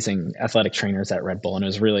some amazing athletic trainers at Red Bull, and it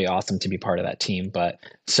was really awesome to be part of that team. But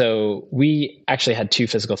so we actually had 2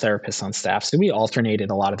 physical therapists on staff. So we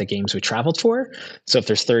alternated a lot of the games we traveled for. So if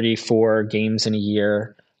there's 34 games in a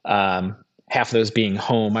year, half of those being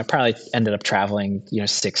home, I probably ended up traveling,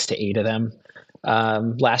 6 to 8 of them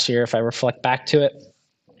last year, if I reflect back to it.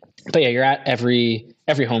 But yeah, you're at every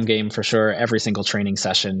home game for sure, every single training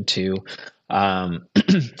session too.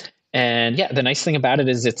 And yeah, the nice thing about it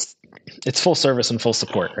is it's full service and full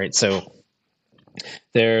support, right? So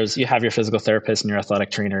you have your physical therapist and your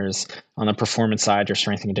athletic trainers. On the performance side, your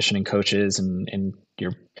strength and conditioning coaches and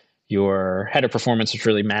your head of performance, which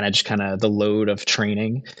really manage kind of the load of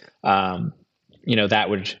training. That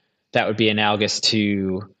would be analogous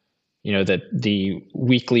to, the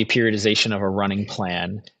weekly periodization of a running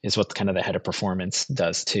plan is what kind of the head of performance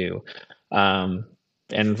does too.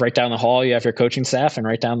 And right down the hall, you have your coaching staff, and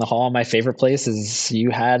right down the hall, my favorite place is you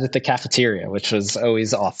had at the cafeteria, which was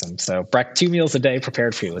always awesome. So 2 meals a day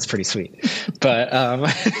prepared for you was pretty sweet. But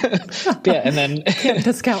yeah, and then can't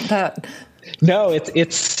discount that. No,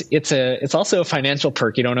 it's also a financial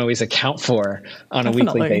perk you don't always account for on a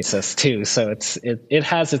weekly basis too. So it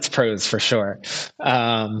has its pros for sure.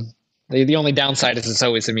 The only downside is it's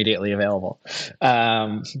always immediately available.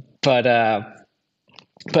 But at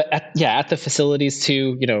the facilities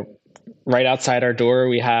too, right outside our door,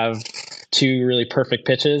 we have 2 really perfect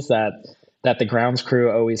pitches that the grounds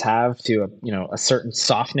crew always have to a certain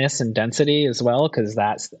softness and density as well, because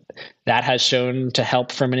that has shown to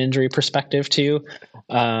help from an injury perspective too.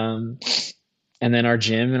 And then our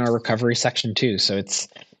gym and our recovery section too. So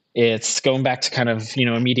it's going back to kind of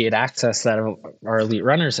immediate access that our elite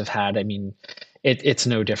runners have had. I mean, it's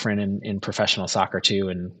no different in professional soccer too.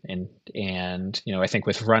 And I think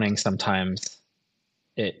with running, sometimes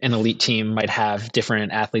an elite team might have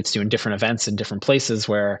different athletes doing different events in different places,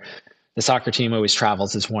 where the soccer team always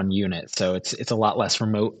travels as one unit. So it's a lot less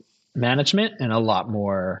remote management and a lot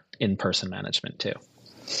more in-person management too.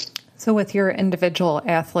 So with your individual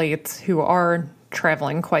athletes who are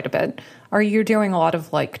traveling quite a bit, are you doing a lot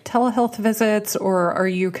of like telehealth visits, or are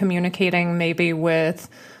you communicating maybe with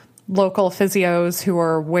local physios who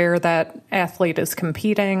are where that athlete is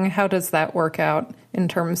competing? How does that work out in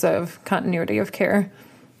terms of continuity of care?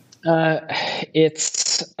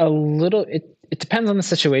 It's a little, it depends on the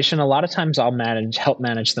situation. A lot of times I'll help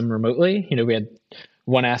manage them remotely. We had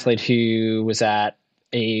one athlete who was at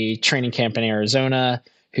a training camp in Arizona,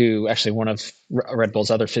 who actually one of Red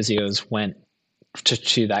Bull's other physios went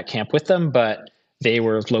to that camp with them, but they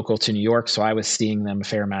were local to New York, so I was seeing them a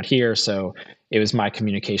fair amount here. So it was my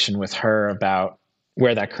communication with her about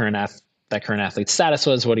where that current athlete's status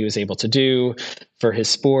was, what he was able to do for his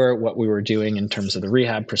sport, what we were doing in terms of the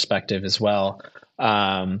rehab perspective as well.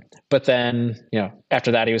 But then,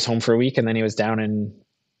 after that, he was home for a week, and then he was down in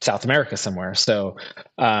South America somewhere. So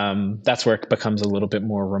that's where it becomes a little bit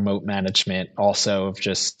more remote management, also of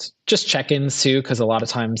just check-ins too, because a lot of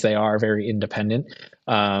times they are very independent.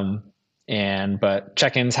 But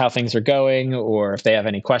check-ins, how things are going, or if they have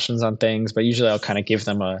any questions on things. But usually I'll kind of give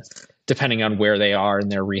them depending on where they are in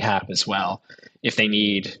their rehab as well, if they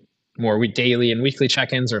need more daily and weekly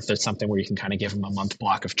check-ins, or if there's something where you can kind of give them a month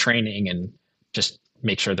block of training and just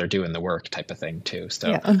make sure they're doing the work type of thing too.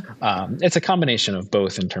 So it's a combination of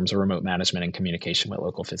both in terms of remote management and communication with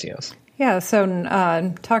local physios. Yeah. So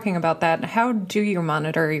talking about that, how do you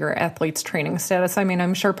monitor your athletes' training status? I mean,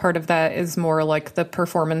 I'm sure part of that is more like the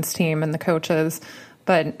performance team and the coaches,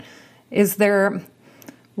 but is there,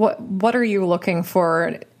 what are you looking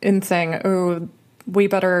for in saying, oh, we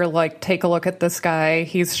better take a look at this guy.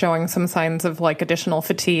 He's showing some signs of additional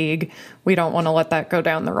fatigue. We don't want to let that go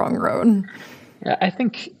down the wrong road. I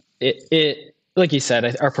think it like you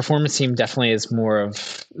said, our performance team definitely is more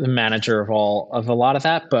of the manager of a lot of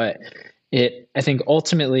that. But I think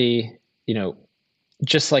ultimately,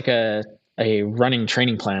 just like a running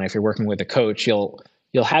training plan, if you're working with a coach, you'll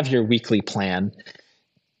have your weekly plan.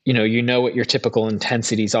 You know what your typical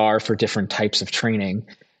intensities are for different types of training.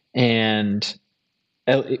 And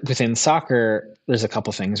within soccer, there's a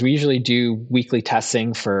couple things. We usually do weekly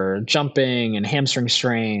testing for jumping and hamstring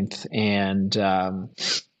strength, and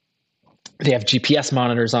they have GPS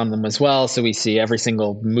monitors on them as well. So we see every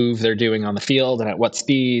single move they're doing on the field and at what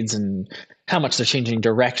speeds and how much they're changing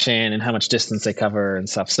direction and how much distance they cover and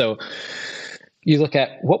stuff. So you look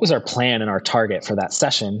at what was our plan and our target for that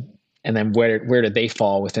session, and then where did they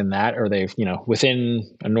fall within that? Are they,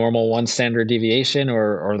 within a normal one standard deviation,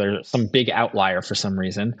 or there's some big outlier for some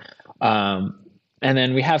reason? And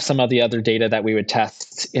then we have some of the other data that we would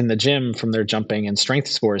test in the gym from their jumping and strength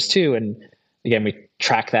scores too. And again, we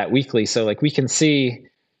track that weekly. So we can see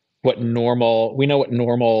we know what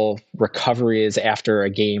normal recovery is after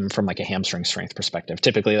a game from a hamstring strength perspective.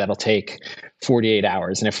 Typically that'll take 48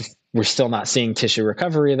 hours. And if we're still not seeing tissue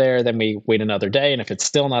recovery there, then we wait another day. And if it's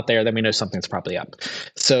still not there, then we know something's probably up.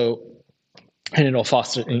 So, and it'll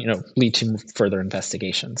lead to further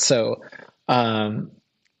investigation. So,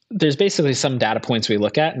 there's basically some data points we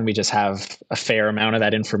look at, and we just have a fair amount of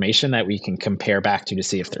that information that we can compare back to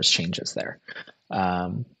see if there's changes there.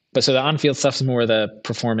 But so the on-field stuff is more the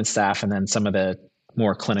performance staff, and then some of the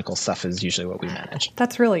more clinical stuff is usually what we manage.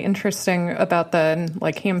 That's really interesting about the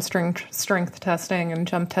hamstring strength testing and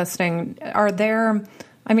jump testing.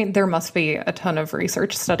 There must be a ton of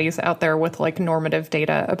research studies out there with normative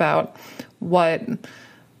data about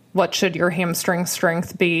what should your hamstring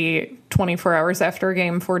strength be 24 hours after a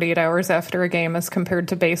game, 48 hours after a game as compared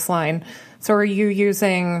to baseline. So are you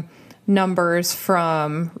using numbers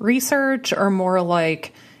from research or more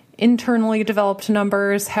internally developed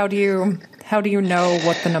numbers? How do you know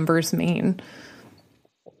what the numbers mean?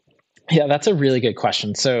 Yeah, that's a really good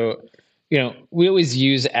question. So, we always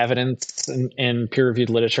use evidence and peer-reviewed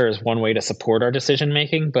literature as one way to support our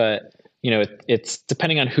decision-making, but, it's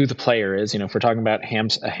depending on who the player is. If we're talking about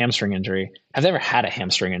a hamstring injury, have they ever had a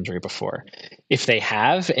hamstring injury before? If they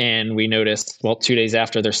have, and we notice, 2 days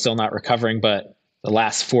after they're still not recovering, but the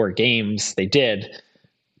last 4 games they did,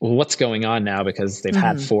 well, what's going on now? Because they've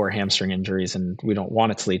had 4 hamstring injuries and we don't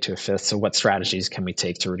want it to lead to a 5th. So what strategies can we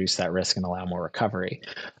take to reduce that risk and allow more recovery?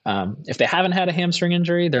 If they haven't had a hamstring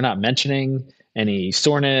injury, they're not mentioning any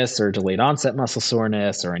soreness or delayed onset muscle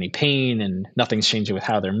soreness or any pain, and nothing's changing with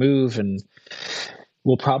how they move. And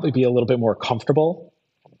we'll probably be a little bit more comfortable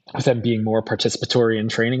with them being more participatory in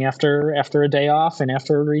training after a day off and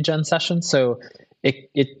after a regen session. So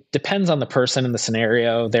it depends on the person and the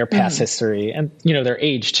scenario, their past history, and their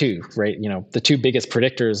age too, right? The 2 biggest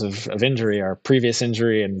predictors of injury are previous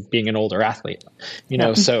injury and being an older athlete.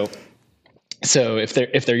 So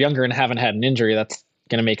if they're younger and haven't had an injury, that's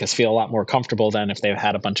going to make us feel a lot more comfortable than if they've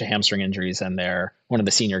had a bunch of hamstring injuries and they're one of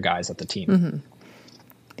the senior guys at the team. Mm-hmm.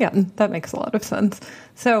 Yeah, that makes a lot of sense.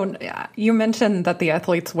 So you mentioned that the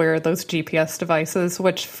athletes wear those GPS devices,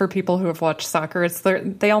 which for people who have watched soccer,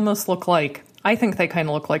 they almost look I think they kind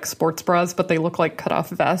of look like sports bras, but they look like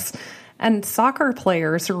cutoff vests. And soccer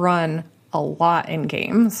players run a lot in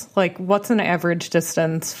games. What's an average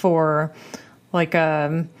distance for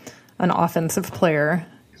an offensive player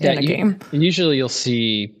in a game? Usually you'll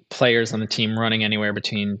see players on the team running anywhere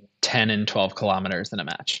between 10 and 12 kilometers in a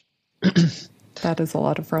match. That is a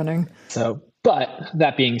lot of running. So, but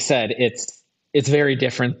that being said, it's very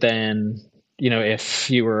different than,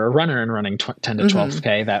 if you were a runner and running 10 to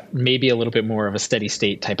 12K, that may be a little bit more of a steady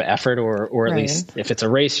state type of effort, or at least if it's a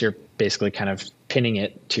race, you're basically kind of pinning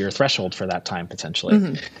it to your threshold for that time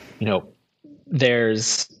potentially.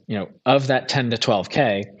 There's, of that 10 to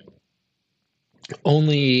 12K,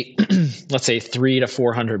 only let's say 300 to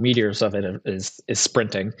 400 meters of it is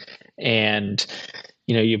sprinting, and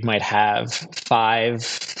you might have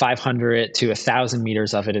 500 to 1,000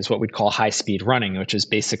 meters of it is what we'd call high speed running, which is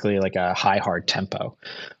basically like a high hard tempo.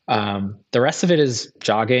 The rest of it is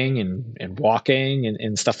jogging and walking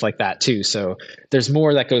and stuff like that too. So there's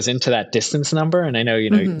more that goes into that distance number. And I know,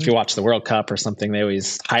 if you watch the World Cup or something, they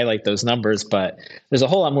always highlight those numbers, but there's a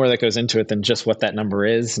whole lot more that goes into it than just what that number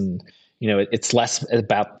is. And it's less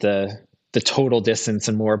about the total distance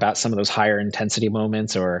and more about some of those higher intensity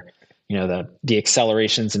moments, or the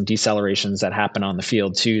accelerations and decelerations that happen on the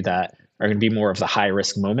field too, that are going to be more of the high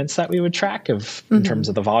risk moments that we would track in terms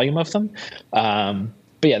of the volume of them.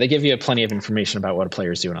 But yeah, they give you plenty of information about what a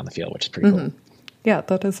player is doing on the field, which is pretty cool. Yeah,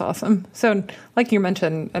 that is awesome. So like you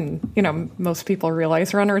mentioned, and most people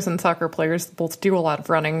realize runners and soccer players both do a lot of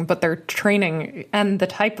running, but their training and the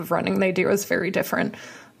type of running they do is very different.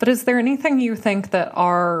 But is there anything you think that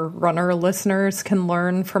our runner listeners can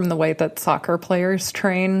learn from the way that soccer players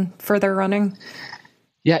train for their running?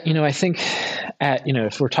 Yeah, I think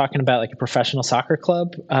if we're talking about like a professional soccer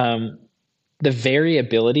club, the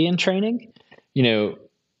variability in training,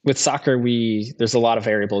 with soccer, there's a lot of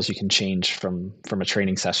variables you can change from a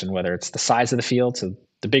training session, whether it's the size of the field. So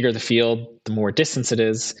the bigger the field, the more distance it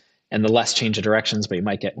is, and the less change of directions, but you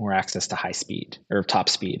might get more access to high speed or top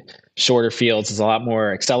speed. Shorter fields is a lot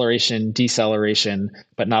more acceleration, deceleration,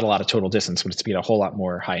 but not a lot of total distance, but it's be a whole lot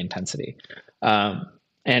more high intensity.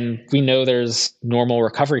 And we know there's normal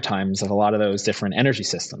recovery times of a lot of those different energy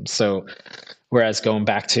systems. So whereas going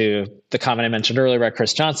back to the comment I mentioned earlier about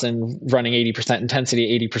Chris Johnson running 80%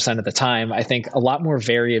 intensity 80% of the time, I think a lot more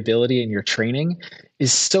variability in your training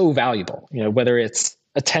is so valuable, whether it's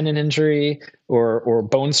a tendon injury or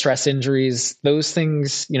bone stress injuries, those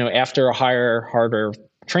things, after a harder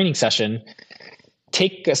training session,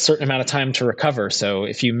 take a certain amount of time to recover. So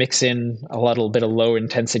if you mix in a little bit of low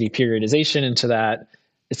intensity periodization into that,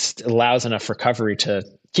 it allows enough recovery to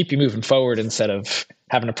keep you moving forward instead of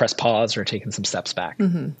having to press pause or taking some steps back.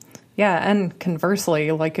 Yeah. And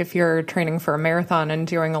conversely, like if you're training for a marathon and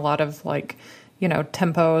doing a lot of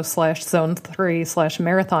tempo /zone 3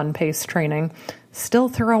 /marathon pace training, still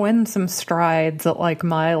throw in some strides at like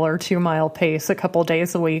mile or 2 mile pace a couple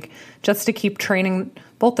days a week just to keep training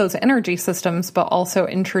both those energy systems, but also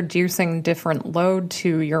introducing different load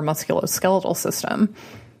to your musculoskeletal system.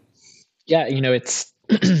 Yeah. It's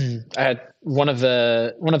one of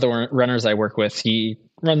the runners I work with, he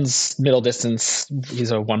runs middle distance.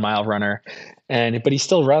 He's a 1 mile runner, but he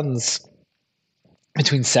still runs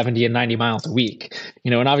between 70 and 90 miles a week,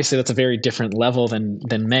 and obviously that's a very different level than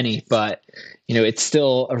many, but it's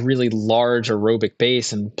still a really large aerobic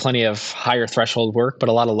base and plenty of higher threshold work, but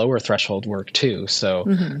a lot of lower threshold work too. So,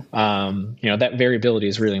 that variability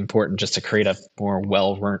is really important just to create a more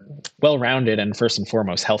well-rounded and first and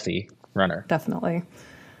foremost healthy runner. Definitely.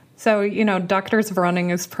 So, Doctors of Running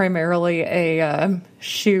is primarily a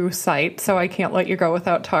shoe site, so I can't let you go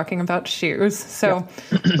without talking about shoes. So,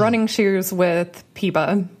 running shoes with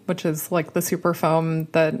PIBA, which is like the super foam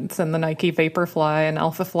that's in the Nike Vaporfly and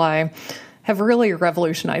Alphafly, have really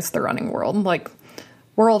revolutionized the running world. Like,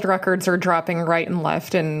 world records are dropping right and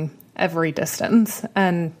left in every distance,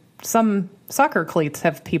 and some soccer cleats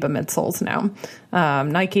have PIBA midsoles now.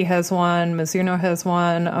 Nike has one, Mizuno has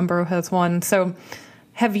one, Umbro has one. So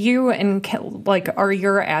have you, are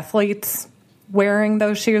your athletes wearing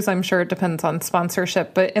those shoes? I'm sure it depends on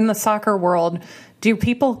sponsorship, but in the soccer world, do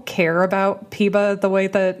people care about PIBA the way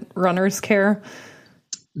that runners care?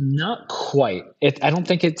 Not quite. I don't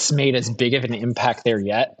think it's made as big of an impact there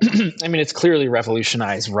yet. I mean, it's clearly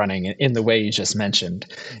revolutionized running in the way you just mentioned.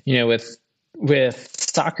 With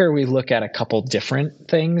soccer, we look at a couple different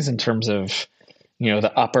things in terms of,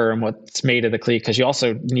 the upper and what's made of the cleat, because you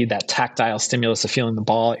also need that tactile stimulus of feeling the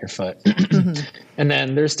ball at your foot. And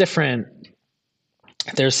then there's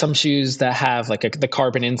some shoes that have like the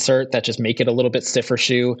carbon insert that just make it a little bit stiffer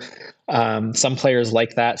shoe. Some players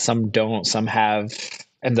like that, some don't. Some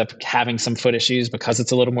end up having some foot issues because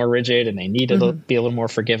it's a little more rigid and they need to be a little more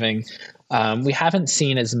forgiving. We haven't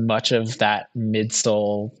seen as much of that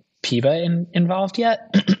midsole PIBA involved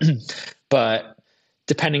yet, but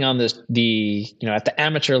depending on the at the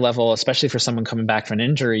amateur level, especially for someone coming back from an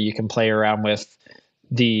injury, you can play around with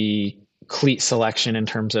the cleat selection in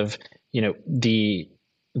terms of,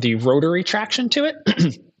 the rotary traction to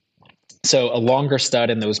it. So a longer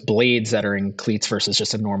stud and those blades that are in cleats versus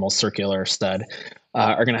just a normal circular stud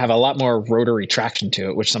are going to have a lot more rotary traction to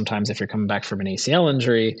it, which sometimes if you're coming back from an ACL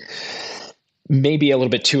injury, may be a little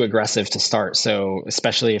bit too aggressive to start. So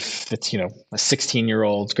especially if it's, a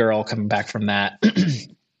 16-year-old girl coming back from that,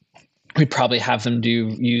 we'd probably have them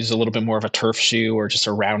use a little bit more of a turf shoe or just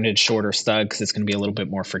a rounded, shorter stud because it's going to be a little bit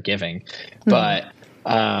more forgiving. But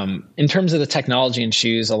in terms of the technology in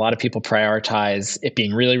shoes, a lot of people prioritize it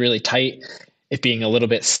being really, really tight, it being a little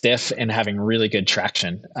bit stiff, and having really good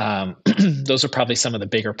traction. Those are probably some of the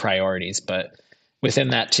bigger priorities, but within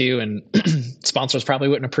that too, and sponsors probably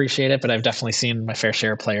wouldn't appreciate it, but I've definitely seen my fair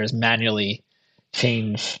share of players manually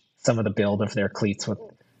change some of the build of their cleats with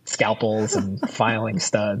scalpels and filing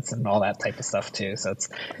studs and all that type of stuff too. So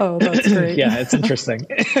that's great. Yeah, it's interesting.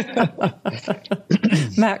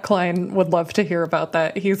 Matt Klein would love to hear about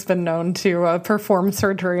that. He's been known to perform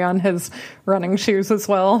surgery on his running shoes as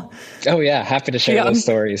well. Oh yeah, happy to share those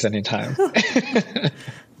stories anytime.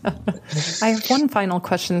 I have one final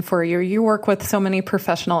question for you. You work with so many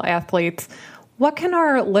professional athletes. What can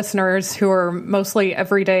our listeners who are mostly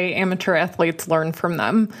everyday amateur athletes learn from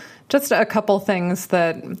them? Just a couple things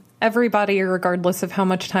that everybody, regardless of how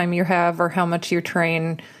much time you have or how much you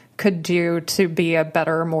train, could do to be a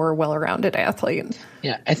better, more well-rounded athlete.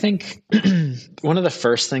 Yeah, I think one of the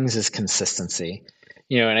first things is consistency.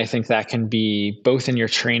 And I think that can be both in your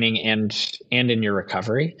training and in your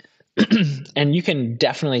recovery. And you can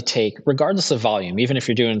definitely take, regardless of volume, even if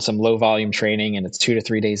you're doing some low volume training and it's 2 to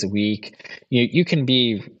 3 days a week, you can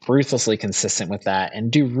be ruthlessly consistent with that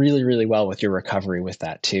and do really, really well with your recovery with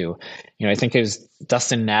that too. I think it was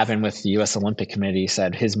Dustin Navin with the US Olympic Committee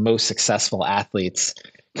said his most successful athletes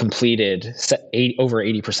completed over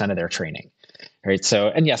 80% of their training. Right. So,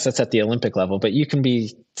 and yes, that's at the Olympic level, but you can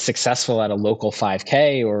be successful at a local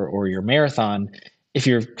 5K or your marathon if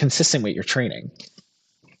you're consistent with your training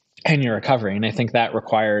and your recovery. And I think that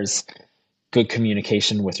requires good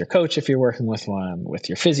communication with your coach if you're working with one, with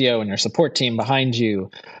your physio and your support team behind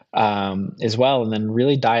you as well. And then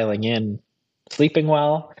really dialing in, sleeping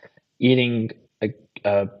well, eating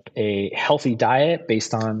a healthy diet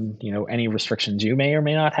based on, any restrictions you may or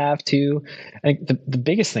may not have too. I think the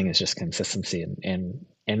biggest thing is just consistency and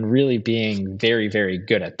really being very, very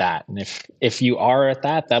good at that. And if you are at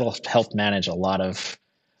that, that'll help manage a lot of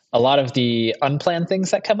the unplanned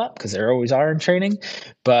things that come up, because there always are in training,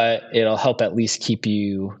 but it'll help at least keep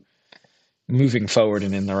you moving forward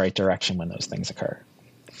and in the right direction when those things occur.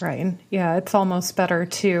 Right. Yeah. It's almost better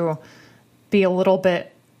to be a little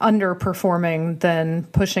bit underperforming than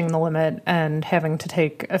pushing the limit and having to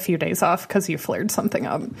take a few days off because you flared something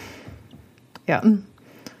up. Yeah.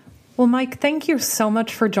 Well, Mike, thank you so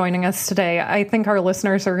much for joining us today. I think our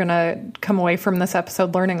listeners are going to come away from this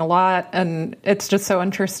episode learning a lot, and it's just so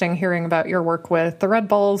interesting hearing about your work with the Red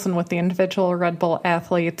Bulls and with the individual Red Bull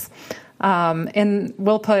athletes. And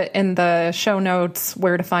we'll put in the show notes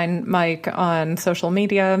where to find Mike on social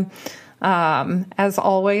media. As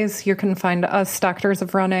always, you can find us, Doctors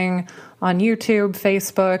of Running, on YouTube,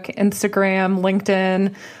 Facebook, Instagram,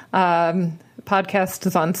 LinkedIn. Podcast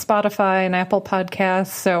is on Spotify and Apple Podcasts.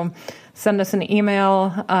 So send us an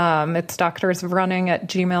email. It's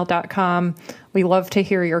doctorsofrunning@gmail.com. We love to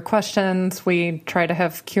hear your questions. We try to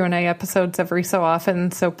have Q&A episodes every so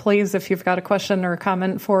often. So please, if you've got a question or a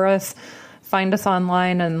comment for us, find us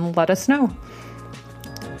online and let us know.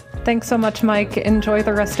 Thanks so much, Mike. Enjoy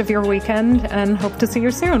the rest of your weekend and hope to see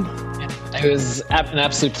you soon. It was an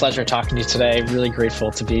absolute pleasure talking to you today. Really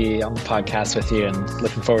grateful to be on the podcast with you and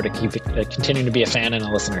looking forward to continuing to be a fan and a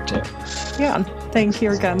listener too. Yeah. Thank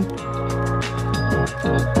you again.